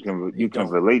and you can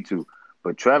relate to.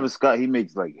 But Travis Scott, he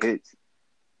makes like hits.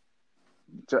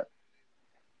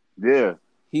 Yeah.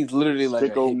 He's literally like a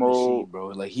hit machine, bro.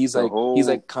 Like he's like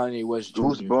Kanye West Jr.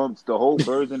 Goosebumps, the whole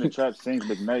Birds in the Trap Sings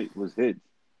McKnight was hits.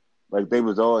 Like they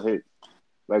was all hits.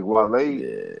 Like Wale,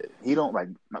 he don't like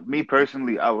me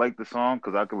personally. I like the song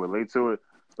because I can relate to it,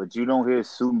 but you don't hear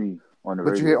 "Sue Me" on the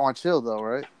radio. But you hear "On Chill" though,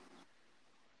 right?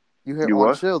 You hear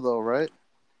 "On Chill" though, right?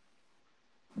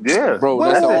 Yeah, bro.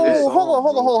 Wait,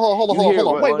 hold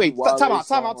on. Wait.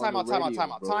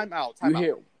 Time out.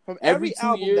 From every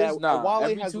album that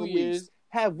Wale has released,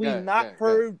 have we not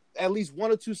heard at least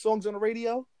one or two songs on the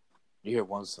radio? You hear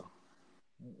one song,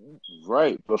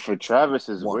 right? But for Travis,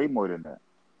 it's way more than that.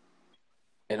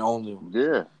 And only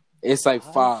it's like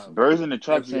 5. Birds in the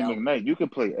Trap Sing McKnight. You can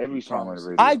play every song on the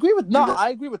radio. I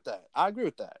agree with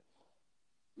that.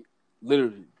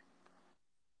 Literally,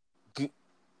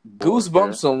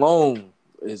 Goosebumps alone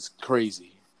is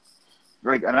crazy.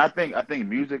 Right, and I think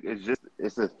music is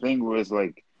it's a thing where it's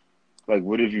like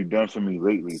what have you done for me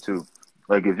lately too?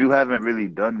 Like if you haven't really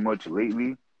done much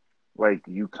lately, like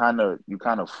you kind of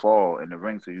fall in the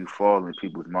ring, so you fall in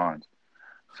people's minds.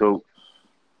 So.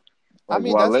 Like,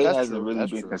 Wale hasn't really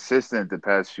been consistent the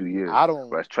past few years.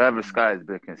 Whereas Travis Scott has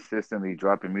been consistently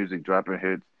dropping music, dropping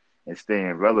hits, and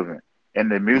staying relevant. And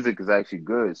the music is actually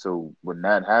good. So when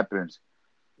that happens,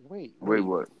 wait,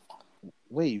 what?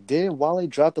 Wait, didn't Wale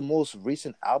drop the most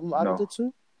recent album out of the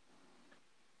two?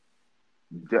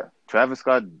 Yeah, Travis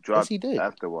Scott dropped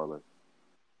after Wale.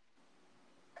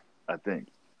 I think.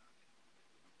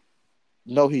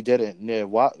 No, he didn't.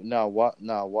 Wale. No,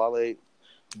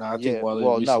 I think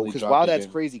Wale because Wild That's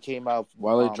Crazy came out.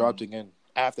 Wale dropped again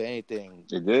after anything.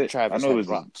 It did. Travis I know it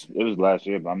was last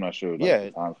year, but I'm not sure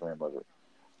the time frame of it.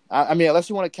 I mean, unless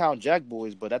you want to count Jack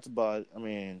Boys, but that's about. I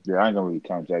mean, I ain't gonna really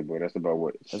count Jack Boy. That's about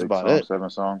what? That's about it. 7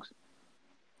 songs.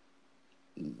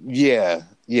 Yeah.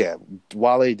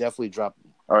 Wale definitely dropped.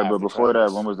 All right, but before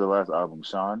that, when was the last album?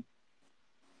 Sean,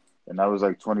 and that was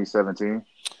like 2017.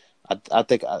 I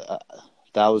think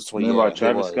that was 20. About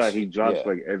Travis Scott, he drops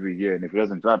like every year, and if he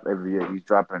doesn't drop every year, he's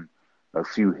dropping a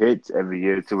few hits every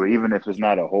year. To where even if it's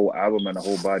not a whole album and a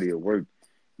whole body of work,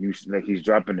 he's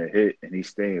dropping a hit and he's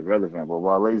staying relevant. But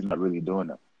Wale's not really doing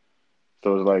that.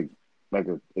 So it's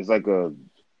like a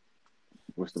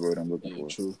what's the word I'm looking for?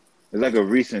 True. It's like a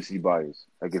recency bias.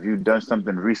 Like if you've done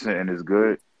something recent and it's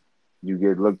good, you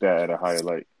get looked at a higher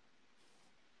light.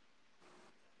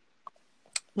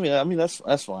 Yeah, I mean that's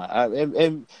fine.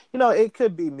 And it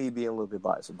could be me being a little bit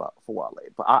biased for Wale,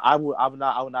 but I would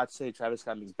not say Travis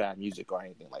Scott makes bad music or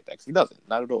anything like that because he doesn't,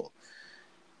 not at all.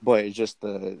 But it's just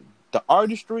the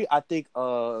artistry. I think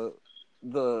the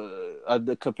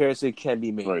comparison can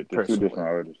be made. Right, they're two different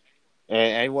artists.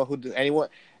 And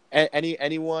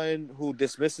anyone who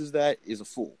dismisses that is a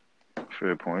fool.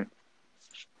 Fair point.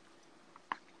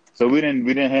 So we didn't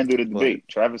handle the debate.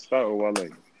 Travis Scott or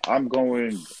Wale? I'm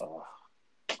going.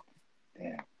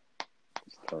 Damn,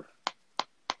 it's tough.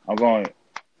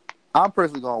 I'm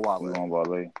personally going Wale. We're going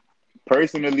Wale.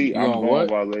 Personally, I'm going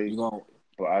Wale.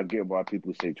 But I get why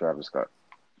people say Travis Scott.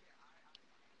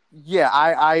 Yeah,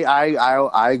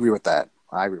 I agree with that.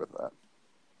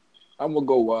 I'm gonna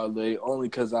go Wale only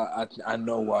because I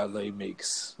know Wale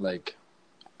makes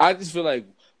I just feel like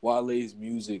Wale's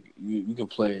music you can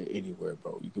play it anywhere,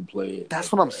 bro. You can play it.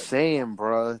 That's what I'm saying,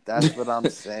 bro. That's what I'm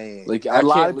saying. A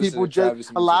lot of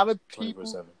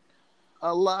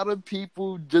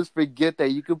people just forget that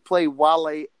you can play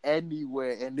Wale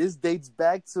anywhere, and this dates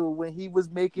back to when he was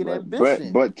making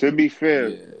Ambition. But to be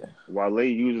fair, Wale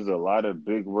uses a lot of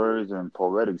big words and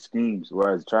poetic schemes,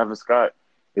 whereas Travis Scott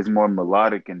is more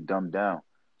melodic and dumbed down.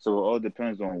 So it all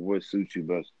depends on what suits you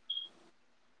best.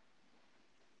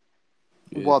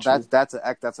 Yeah, well, that's an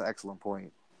excellent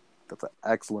point. That's an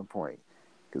excellent point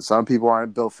because some people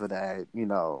aren't built for that,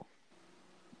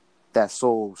 that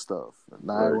soul stuff.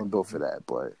 Not everyone built for that,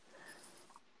 but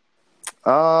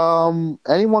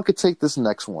anyone could take this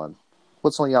next one.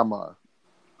 What's on your mind?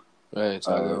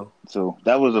 So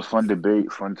that was a fun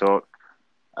debate, fun talk.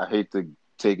 I hate to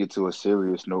take it to a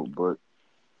serious note, but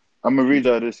I'm gonna read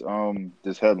out this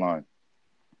headline.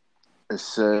 It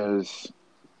says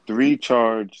 3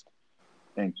 charged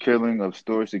in killing of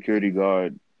store security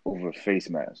guard over face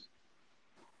mask.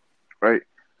 Right?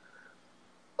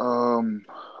 A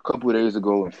couple of days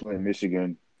ago in Flint,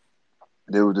 Michigan,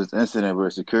 there was this incident where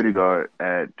a security guard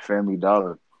at Family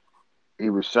Dollar he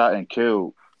was shot and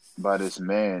killed by this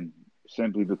man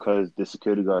simply because the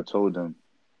security guard told him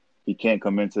he can't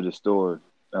come into the store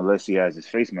unless he has his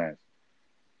face mask.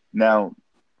 Now,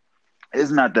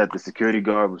 it's not that the security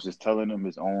guard was just telling him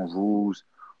his own rules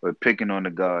or picking on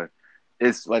the guy.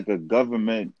 It's like a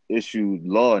government issued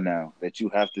law now that you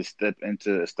have to step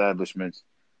into establishments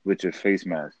with your face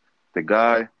mask. The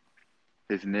guy,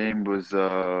 his name was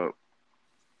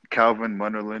Calvin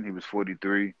Munderland. He was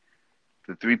 43.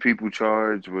 The three people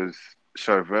charged was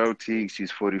Charvel Teague,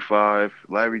 she's 45,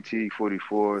 Larry Teague,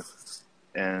 44,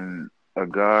 and a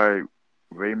guy,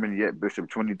 Raymond Yet Bishop,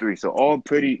 23. So all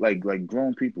pretty like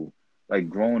grown people, like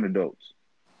grown adults.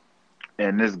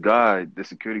 And this guy, the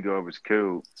security guard, was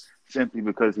killed simply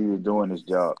because he was doing his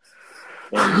job.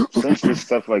 And senseless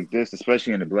stuff like this,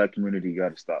 especially in the black community,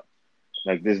 got to stop.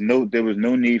 Like there was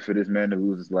no need for this man to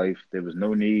lose his life. There was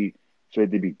no need for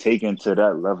it to be taken to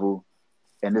that level.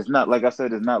 And it's not, like I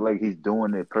said, it's not like he's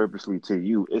doing it purposely to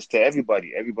you. It's to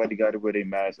everybody. Everybody got to wear their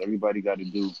mask. Everybody got to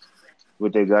do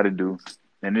what they got to do.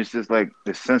 And it's just like,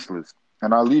 it's senseless.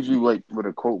 And I'll leave you like with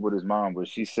a quote with his mom where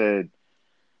she said,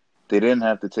 "They didn't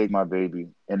have to take my baby,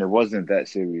 and it wasn't that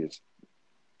serious.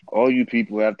 All you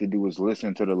people have to do is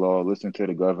listen to the law, listen to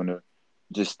the governor.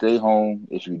 Just stay home.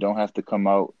 If you don't have to come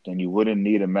out, then you wouldn't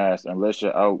need a mask unless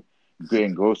you're out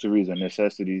getting groceries and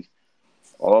necessities.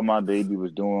 All my baby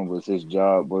was doing was his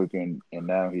job working, and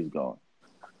now he's gone."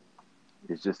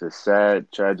 It's just a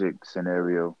sad, tragic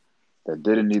scenario that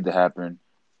didn't need to happen,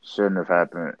 shouldn't have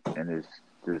happened, and it's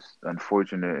just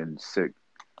unfortunate and sick,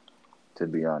 to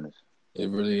be honest. It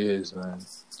really is, man.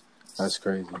 That's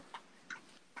crazy.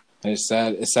 And it's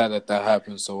sad. It's sad that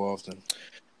happens so often.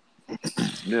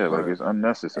 Yeah, like it's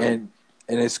unnecessary. And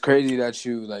it's crazy that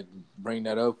you like bring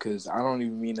that up because I don't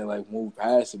even mean to like move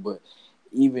past it, but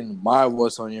even my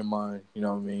what's on your mind, you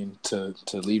know what I mean, to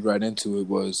lead right into it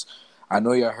was, I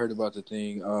know y'all heard about the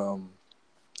thing.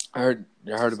 I heard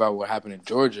about what happened in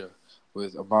Georgia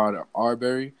with Ahmaud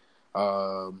Arbery,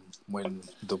 when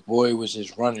the boy was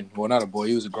just running. Well, not a boy;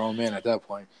 he was a grown man at that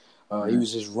point. He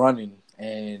was just running,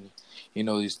 and you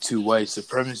know, these two white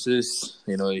supremacists,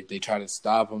 you know, they try to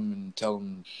stop him and tell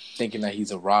him, thinking that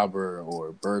he's a robber or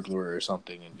a burglar or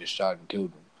something, and just shot and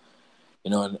killed him.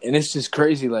 You know, and it's just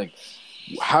crazy. Like,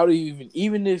 how do you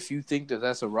even if you think that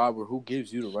that's a robber, who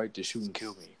gives you the right to shoot and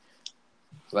kill me?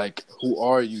 Like, who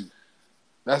are you?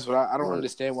 That's what I don't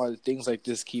understand, why things like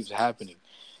this keeps happening.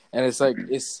 And it's like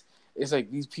it's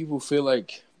like these people feel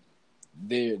like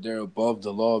they're above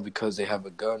the law because they have a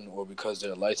gun or because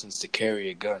they're licensed to carry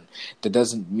a gun. That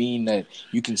doesn't mean that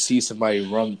you can see somebody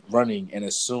running and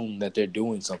assume that they're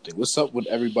doing something. What's up with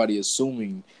everybody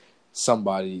assuming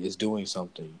somebody is doing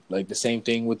something? Like the same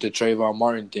thing with the Trayvon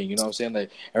Martin thing. You know what I'm saying? Like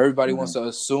everybody wants to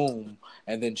assume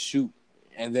and then shoot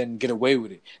and then get away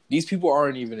with it. These people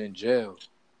aren't even in jail.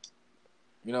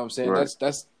 You know what I'm saying? Right.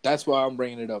 That's why I'm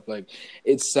bringing it up. Like,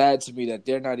 it's sad to me that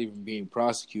they're not even being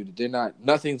prosecuted.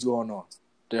 Nothing's going on.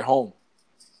 They're home.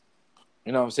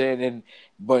 You know what I'm saying?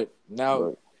 But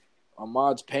now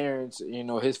Ahmaud's parents, you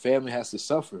know, his family has to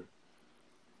suffer.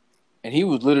 And he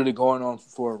was literally going on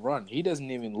for a run. He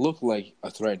doesn't even look like a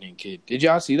threatening kid. Did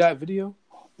y'all see that video?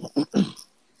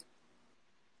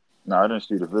 No, I didn't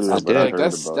see the video, but I heard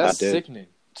about it. That's sickening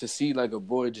to see like a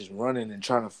boy just running and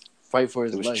trying to fight for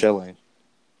his life. It was chilling.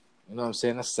 You know what I'm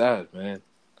saying? That's sad, man.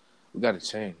 We got to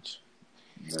change.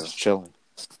 Yeah. It's chilling.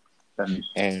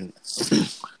 And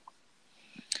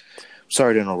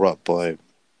sorry to interrupt, but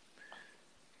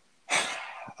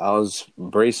I was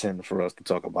bracing for us to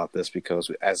talk about this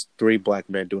because as three black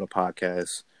men doing a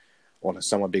podcast on a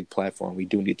somewhat big platform, we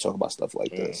do need to talk about stuff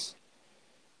like this.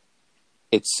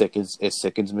 It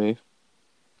sickens me.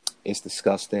 It's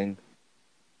disgusting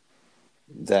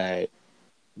that,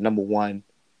 number one,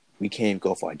 we can't even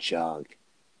go for a jog.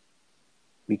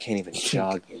 We can't even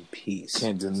jog in peace.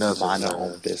 Can't do nothing. Mind our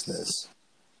own business.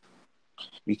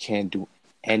 We can't do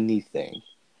anything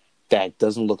that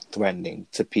doesn't look threatening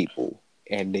to people,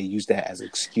 and they use that as an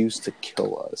excuse to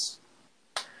kill us.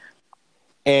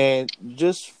 And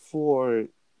just for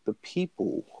the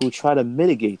people who try to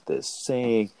mitigate this,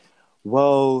 saying,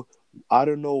 well, I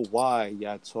don't know why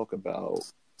y'all talk about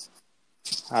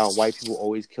how white people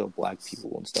always kill black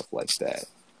people and stuff like that.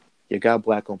 You got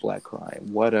black on black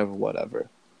crime, whatever.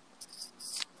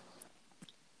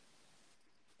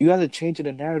 You have to change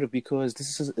the narrative because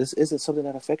this isn't something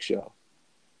that affects y'all.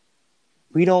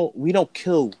 We don't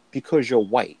kill because you're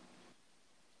white.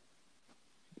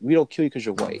 We don't kill you because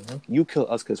you're white. Mm-hmm. You kill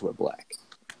us because we're black.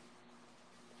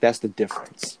 That's the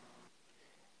difference.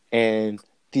 And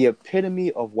the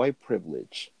epitome of white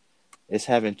privilege is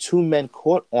having two men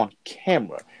caught on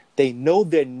camera They know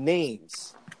their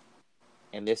names,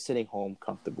 and they're sitting home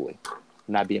comfortably,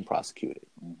 not being prosecuted.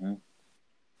 Mm-hmm.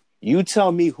 You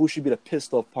tell me who should be the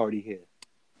pissed off party here.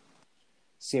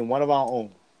 Seeing one of our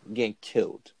own getting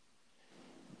killed.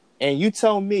 And you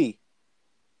tell me,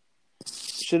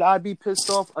 should I be pissed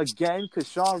off again because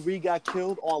Sean Reed got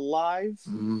killed on live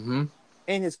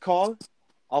in his car?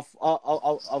 A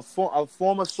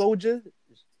former soldier?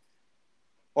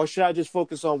 Or should I just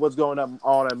focus on what's going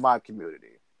on in my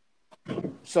community?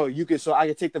 So I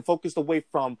can take the focus away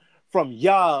from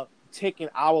y'all taking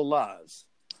our lives.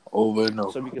 Over and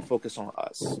over. So we can focus on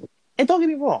us. And don't get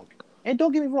me wrong.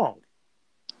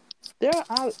 There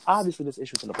are obviously there's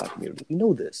issues in the Black community. We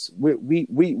know this. We've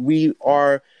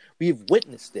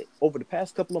witnessed it over the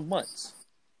past couple of months.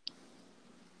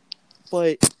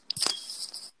 But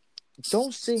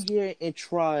don't sit here and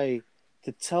try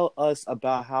to tell us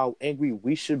about how angry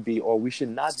we should be or we should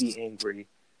not be angry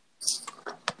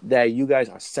that you guys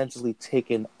are senselessly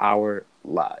taking our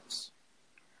lives.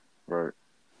 Right.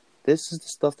 This is the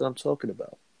stuff that I'm talking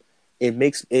about.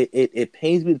 It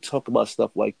pains me to talk about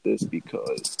stuff like this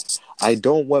because I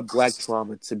don't want Black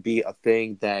trauma to be a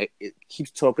thing that it keeps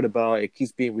talking about. It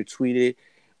keeps being retweeted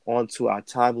onto our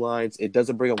timelines. It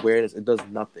doesn't bring awareness. It does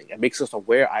nothing. It makes us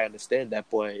aware. I understand that,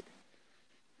 but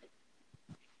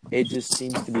it just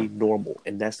seems to be normal,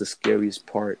 and that's the scariest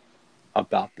part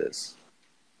about this.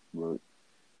 Right.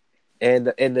 And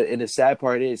the sad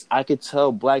part is, I could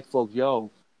tell Black folk,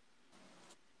 y'all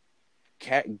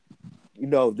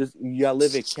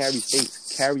live in Cary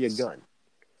states, carry a gun.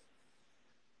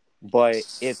 But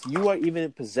if you are even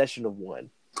in possession of one,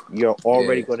 you're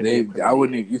already going to get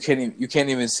incriminated. You can't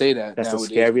even say that. That's the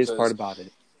scariest part about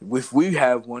it. If we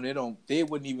have one, they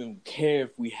wouldn't even care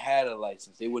if we had a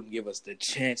license. They wouldn't give us the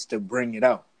chance to bring it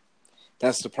out.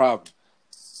 That's the problem.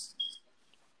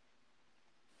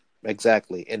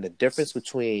 Exactly. And the difference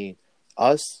between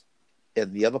us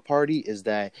and the other party is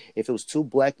that if it was two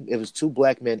black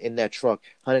men in that truck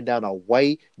hunting down a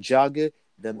white jogger,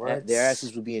 their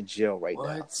asses would be in jail right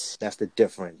now. That's the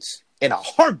difference. In a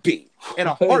heartbeat, they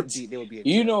would be in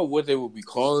jail. You know what they would be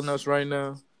calling us right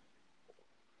now?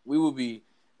 We would be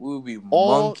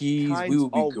monkeys. We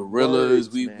would be gorillas.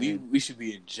 We should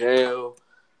be in jail.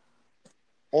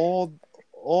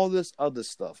 All this other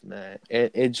stuff, man.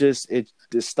 And this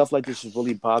stuff like this just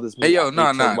really bothers me. Hey, yo,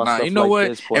 nah. You know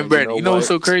what? And Brandon, you know what's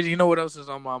so crazy? You know what else is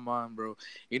on my mind, bro?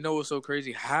 You know what's so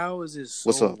crazy? How is it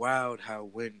so wild how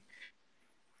when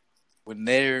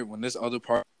this other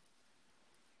part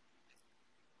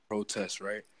protest,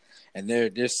 right? And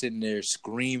they're sitting there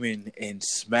screaming and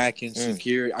smacking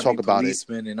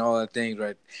policemen and all that things,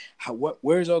 right?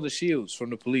 Where's all the shields from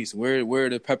the police? Where are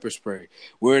the pepper spray?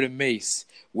 Where are the mace?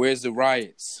 Where's the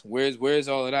riots? Where's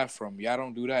all of that from? Y'all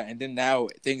don't do that. And then now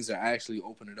things are actually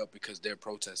opening up because they're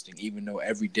protesting, even though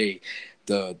every day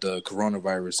the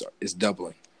coronavirus is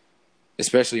doubling,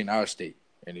 especially in our state,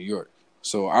 in New York.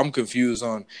 So I'm confused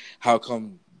on how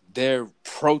come their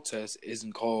protest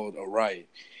isn't called a riot.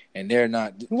 And they're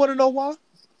not. You want to know why?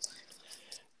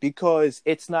 Because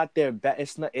it's not their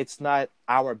it's not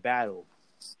our battle.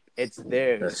 It's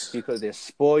theirs. Yes. Because they're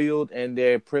spoiled and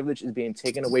their privilege is being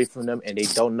taken away from them, and they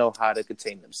don't know how to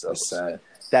contain themselves. That's sad.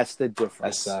 That's the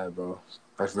difference. That's sad, bro.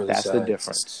 That's really sad. That's the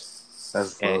difference.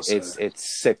 That's real sad.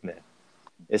 It's sickening.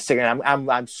 It's sickening.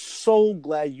 I'm so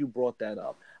glad you brought that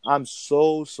up. I'm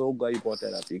so glad you brought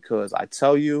that up because I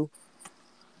tell you,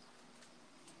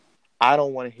 I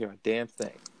don't want to hear a damn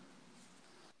thing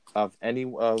of any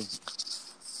of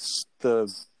the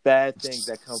bad things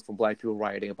that come from Black people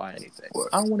rioting about anything. What?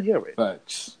 I don't want to hear it.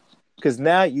 Facts. Because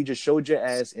now you just showed your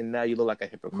ass and now you look like a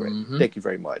hypocrite. Mm-hmm. Thank you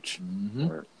very much.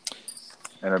 Mm-hmm.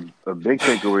 And a big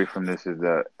takeaway from this is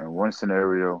that in one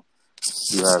scenario,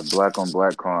 you have black on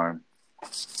black crime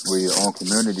where your own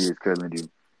community is killing you.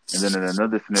 And then in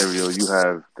another scenario, you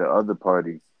have the other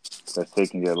party that's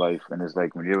taking your life. And it's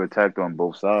like when you're attacked on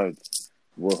both sides,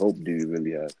 what hope do you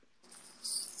really have?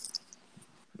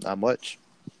 Not much.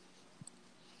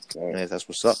 Man, that's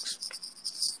what sucks.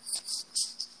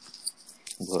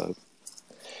 But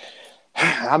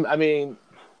I mean,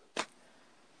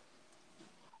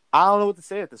 I don't know what to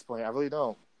say at this point. I really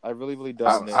don't. I really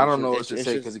don't. I don't know what to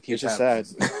say because it keeps happening.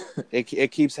 Sad.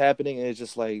 it keeps happening, and it's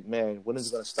just like, man, when is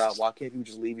it gonna stop? Why can't you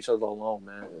just leave each other alone,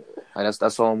 man? Like,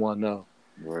 that's all I want to know.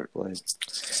 Right. Like,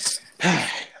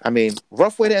 I mean,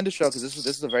 rough way to end the show because this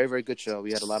is a very, very good show.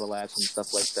 We had a lot of laughs and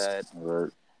stuff like that.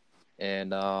 Right.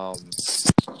 And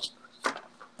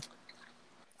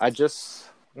I just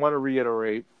want to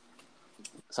reiterate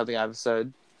something I've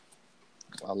said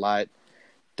a lot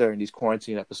during these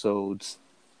quarantine episodes.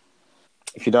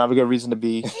 If you don't have a good reason to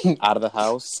be out of the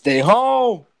house, stay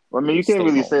home. Well, I mean, you can't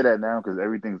really say that now because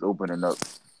everything's opening up.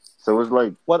 So it's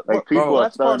like people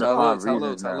are starting to find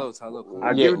reasons now.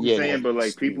 I get what you're saying, but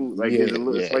like people, like there's a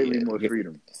little slightly more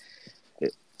freedom.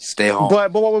 Stay home.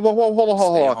 But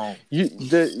hold on.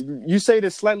 You say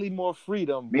there's slightly more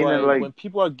freedom, but like, when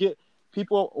people are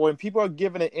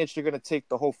given an inch, they're gonna take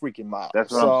the whole freaking mile.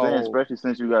 That's what I'm saying, especially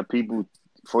since you got people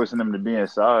forcing them to be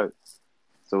inside.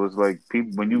 So it's like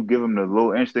people, when you give them the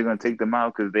little inch, they're gonna take them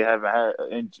out because they haven't had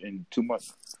an inch in 2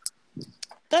 months.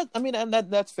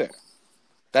 That's fair.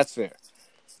 That's fair.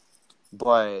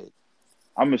 But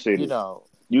I'm gonna say this.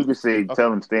 You could say, tell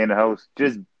them stay in the house.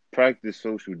 Just practice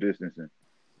social distancing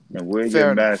and wear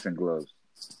your mask and gloves.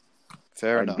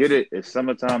 Fair enough. Get it. It's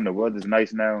summertime. The weather's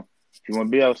nice now. If you want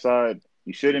to be outside,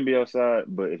 you shouldn't be outside.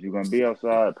 But if you're gonna be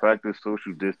outside, practice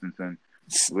social distancing.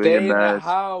 Wear your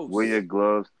mask. Wear your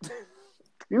gloves.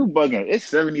 You bugging. It's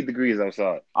 70 degrees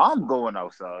outside. I'm going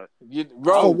outside.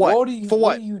 Bro, what are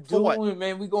you doing,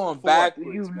 man? We going backwards.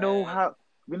 You know how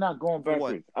we're not going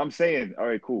backwards. I'm saying, all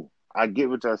right, cool. I get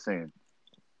what y'all saying.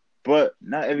 But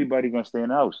not everybody gonna stay in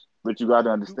the house. But you gotta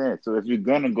understand. So if you're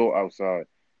gonna go outside,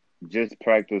 just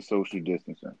practice social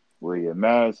distancing. Wear your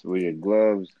mask, wear your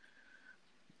gloves,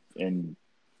 and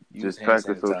just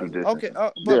practice social distancing.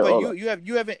 Okay, but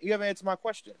you haven't answered my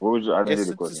question. What was I didn't hear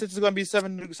the question. Since it's gonna be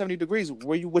 70 degrees,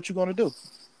 what you gonna do?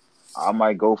 I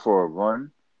might go for a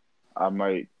run. I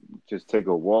might just take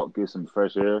a walk, get some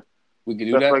fresh air. We can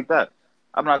do that like that.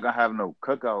 I'm not gonna have no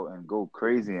cookout and go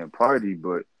crazy and party,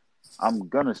 but I'm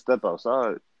gonna step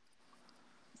outside.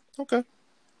 Okay.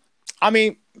 I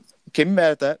mean, can't be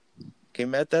mad at that. Can't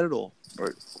be mad at that at all.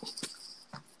 Right.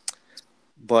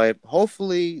 But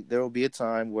hopefully there will be a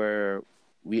time where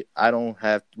we don't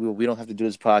have to do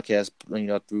this podcast,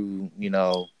 through,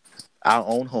 our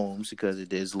own homes because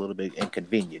it is a little bit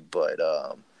inconvenient. But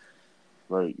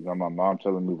right, you got my mom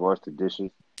telling me wash the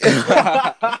dishes.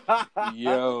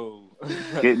 Yo,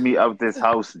 get me out this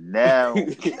house now.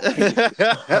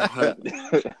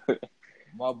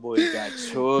 My boy got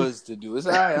chores to do. It's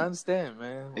all right. I understand,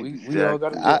 man. We all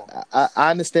got to do. I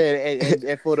understand,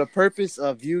 and for the purpose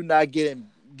of you not getting,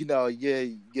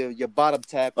 your bottom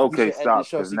tap. Okay, stop.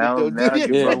 Now you're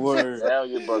bugging. Now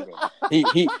you're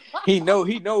bugging. He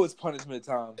know it's punishment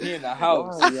time. He in the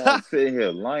house. I'm sitting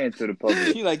here lying to the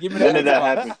public. He like, give me that. None of that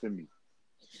happens to me.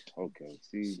 Okay,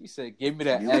 see. She said, give me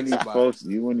that Xbox.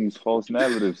 You and these false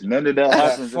narratives. None of that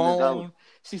happens in this house.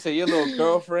 She said, your little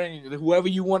girlfriend, whoever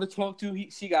you want to talk to,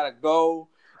 she got to go.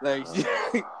 Like,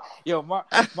 yo, my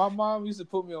mom used to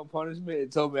put me on punishment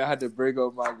and told me I had to break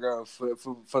up my girl for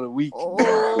the week.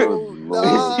 Oh,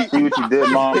 no. See what you did,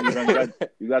 Mom?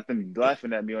 You got them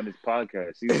laughing at me on this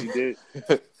podcast. See what you did?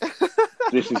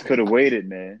 Dishes could have waited,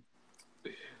 man.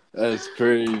 That's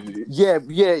crazy. Yeah,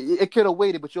 it could have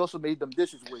waited, but you also made them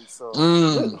dishes wait. So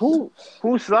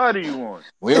whose side are you on?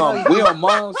 We on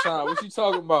mom's side. What you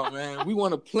talking about, man? We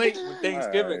want a plate when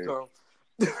Thanksgiving comes.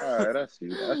 All right, I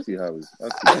see how it is.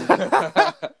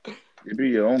 You be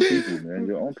your own people, man.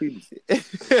 Your own people.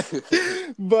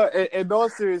 But in all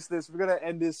seriousness, we're gonna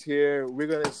end this here. We're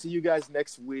gonna see you guys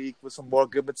next week with some more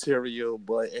good material.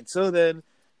 But until then,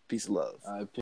 peace and love.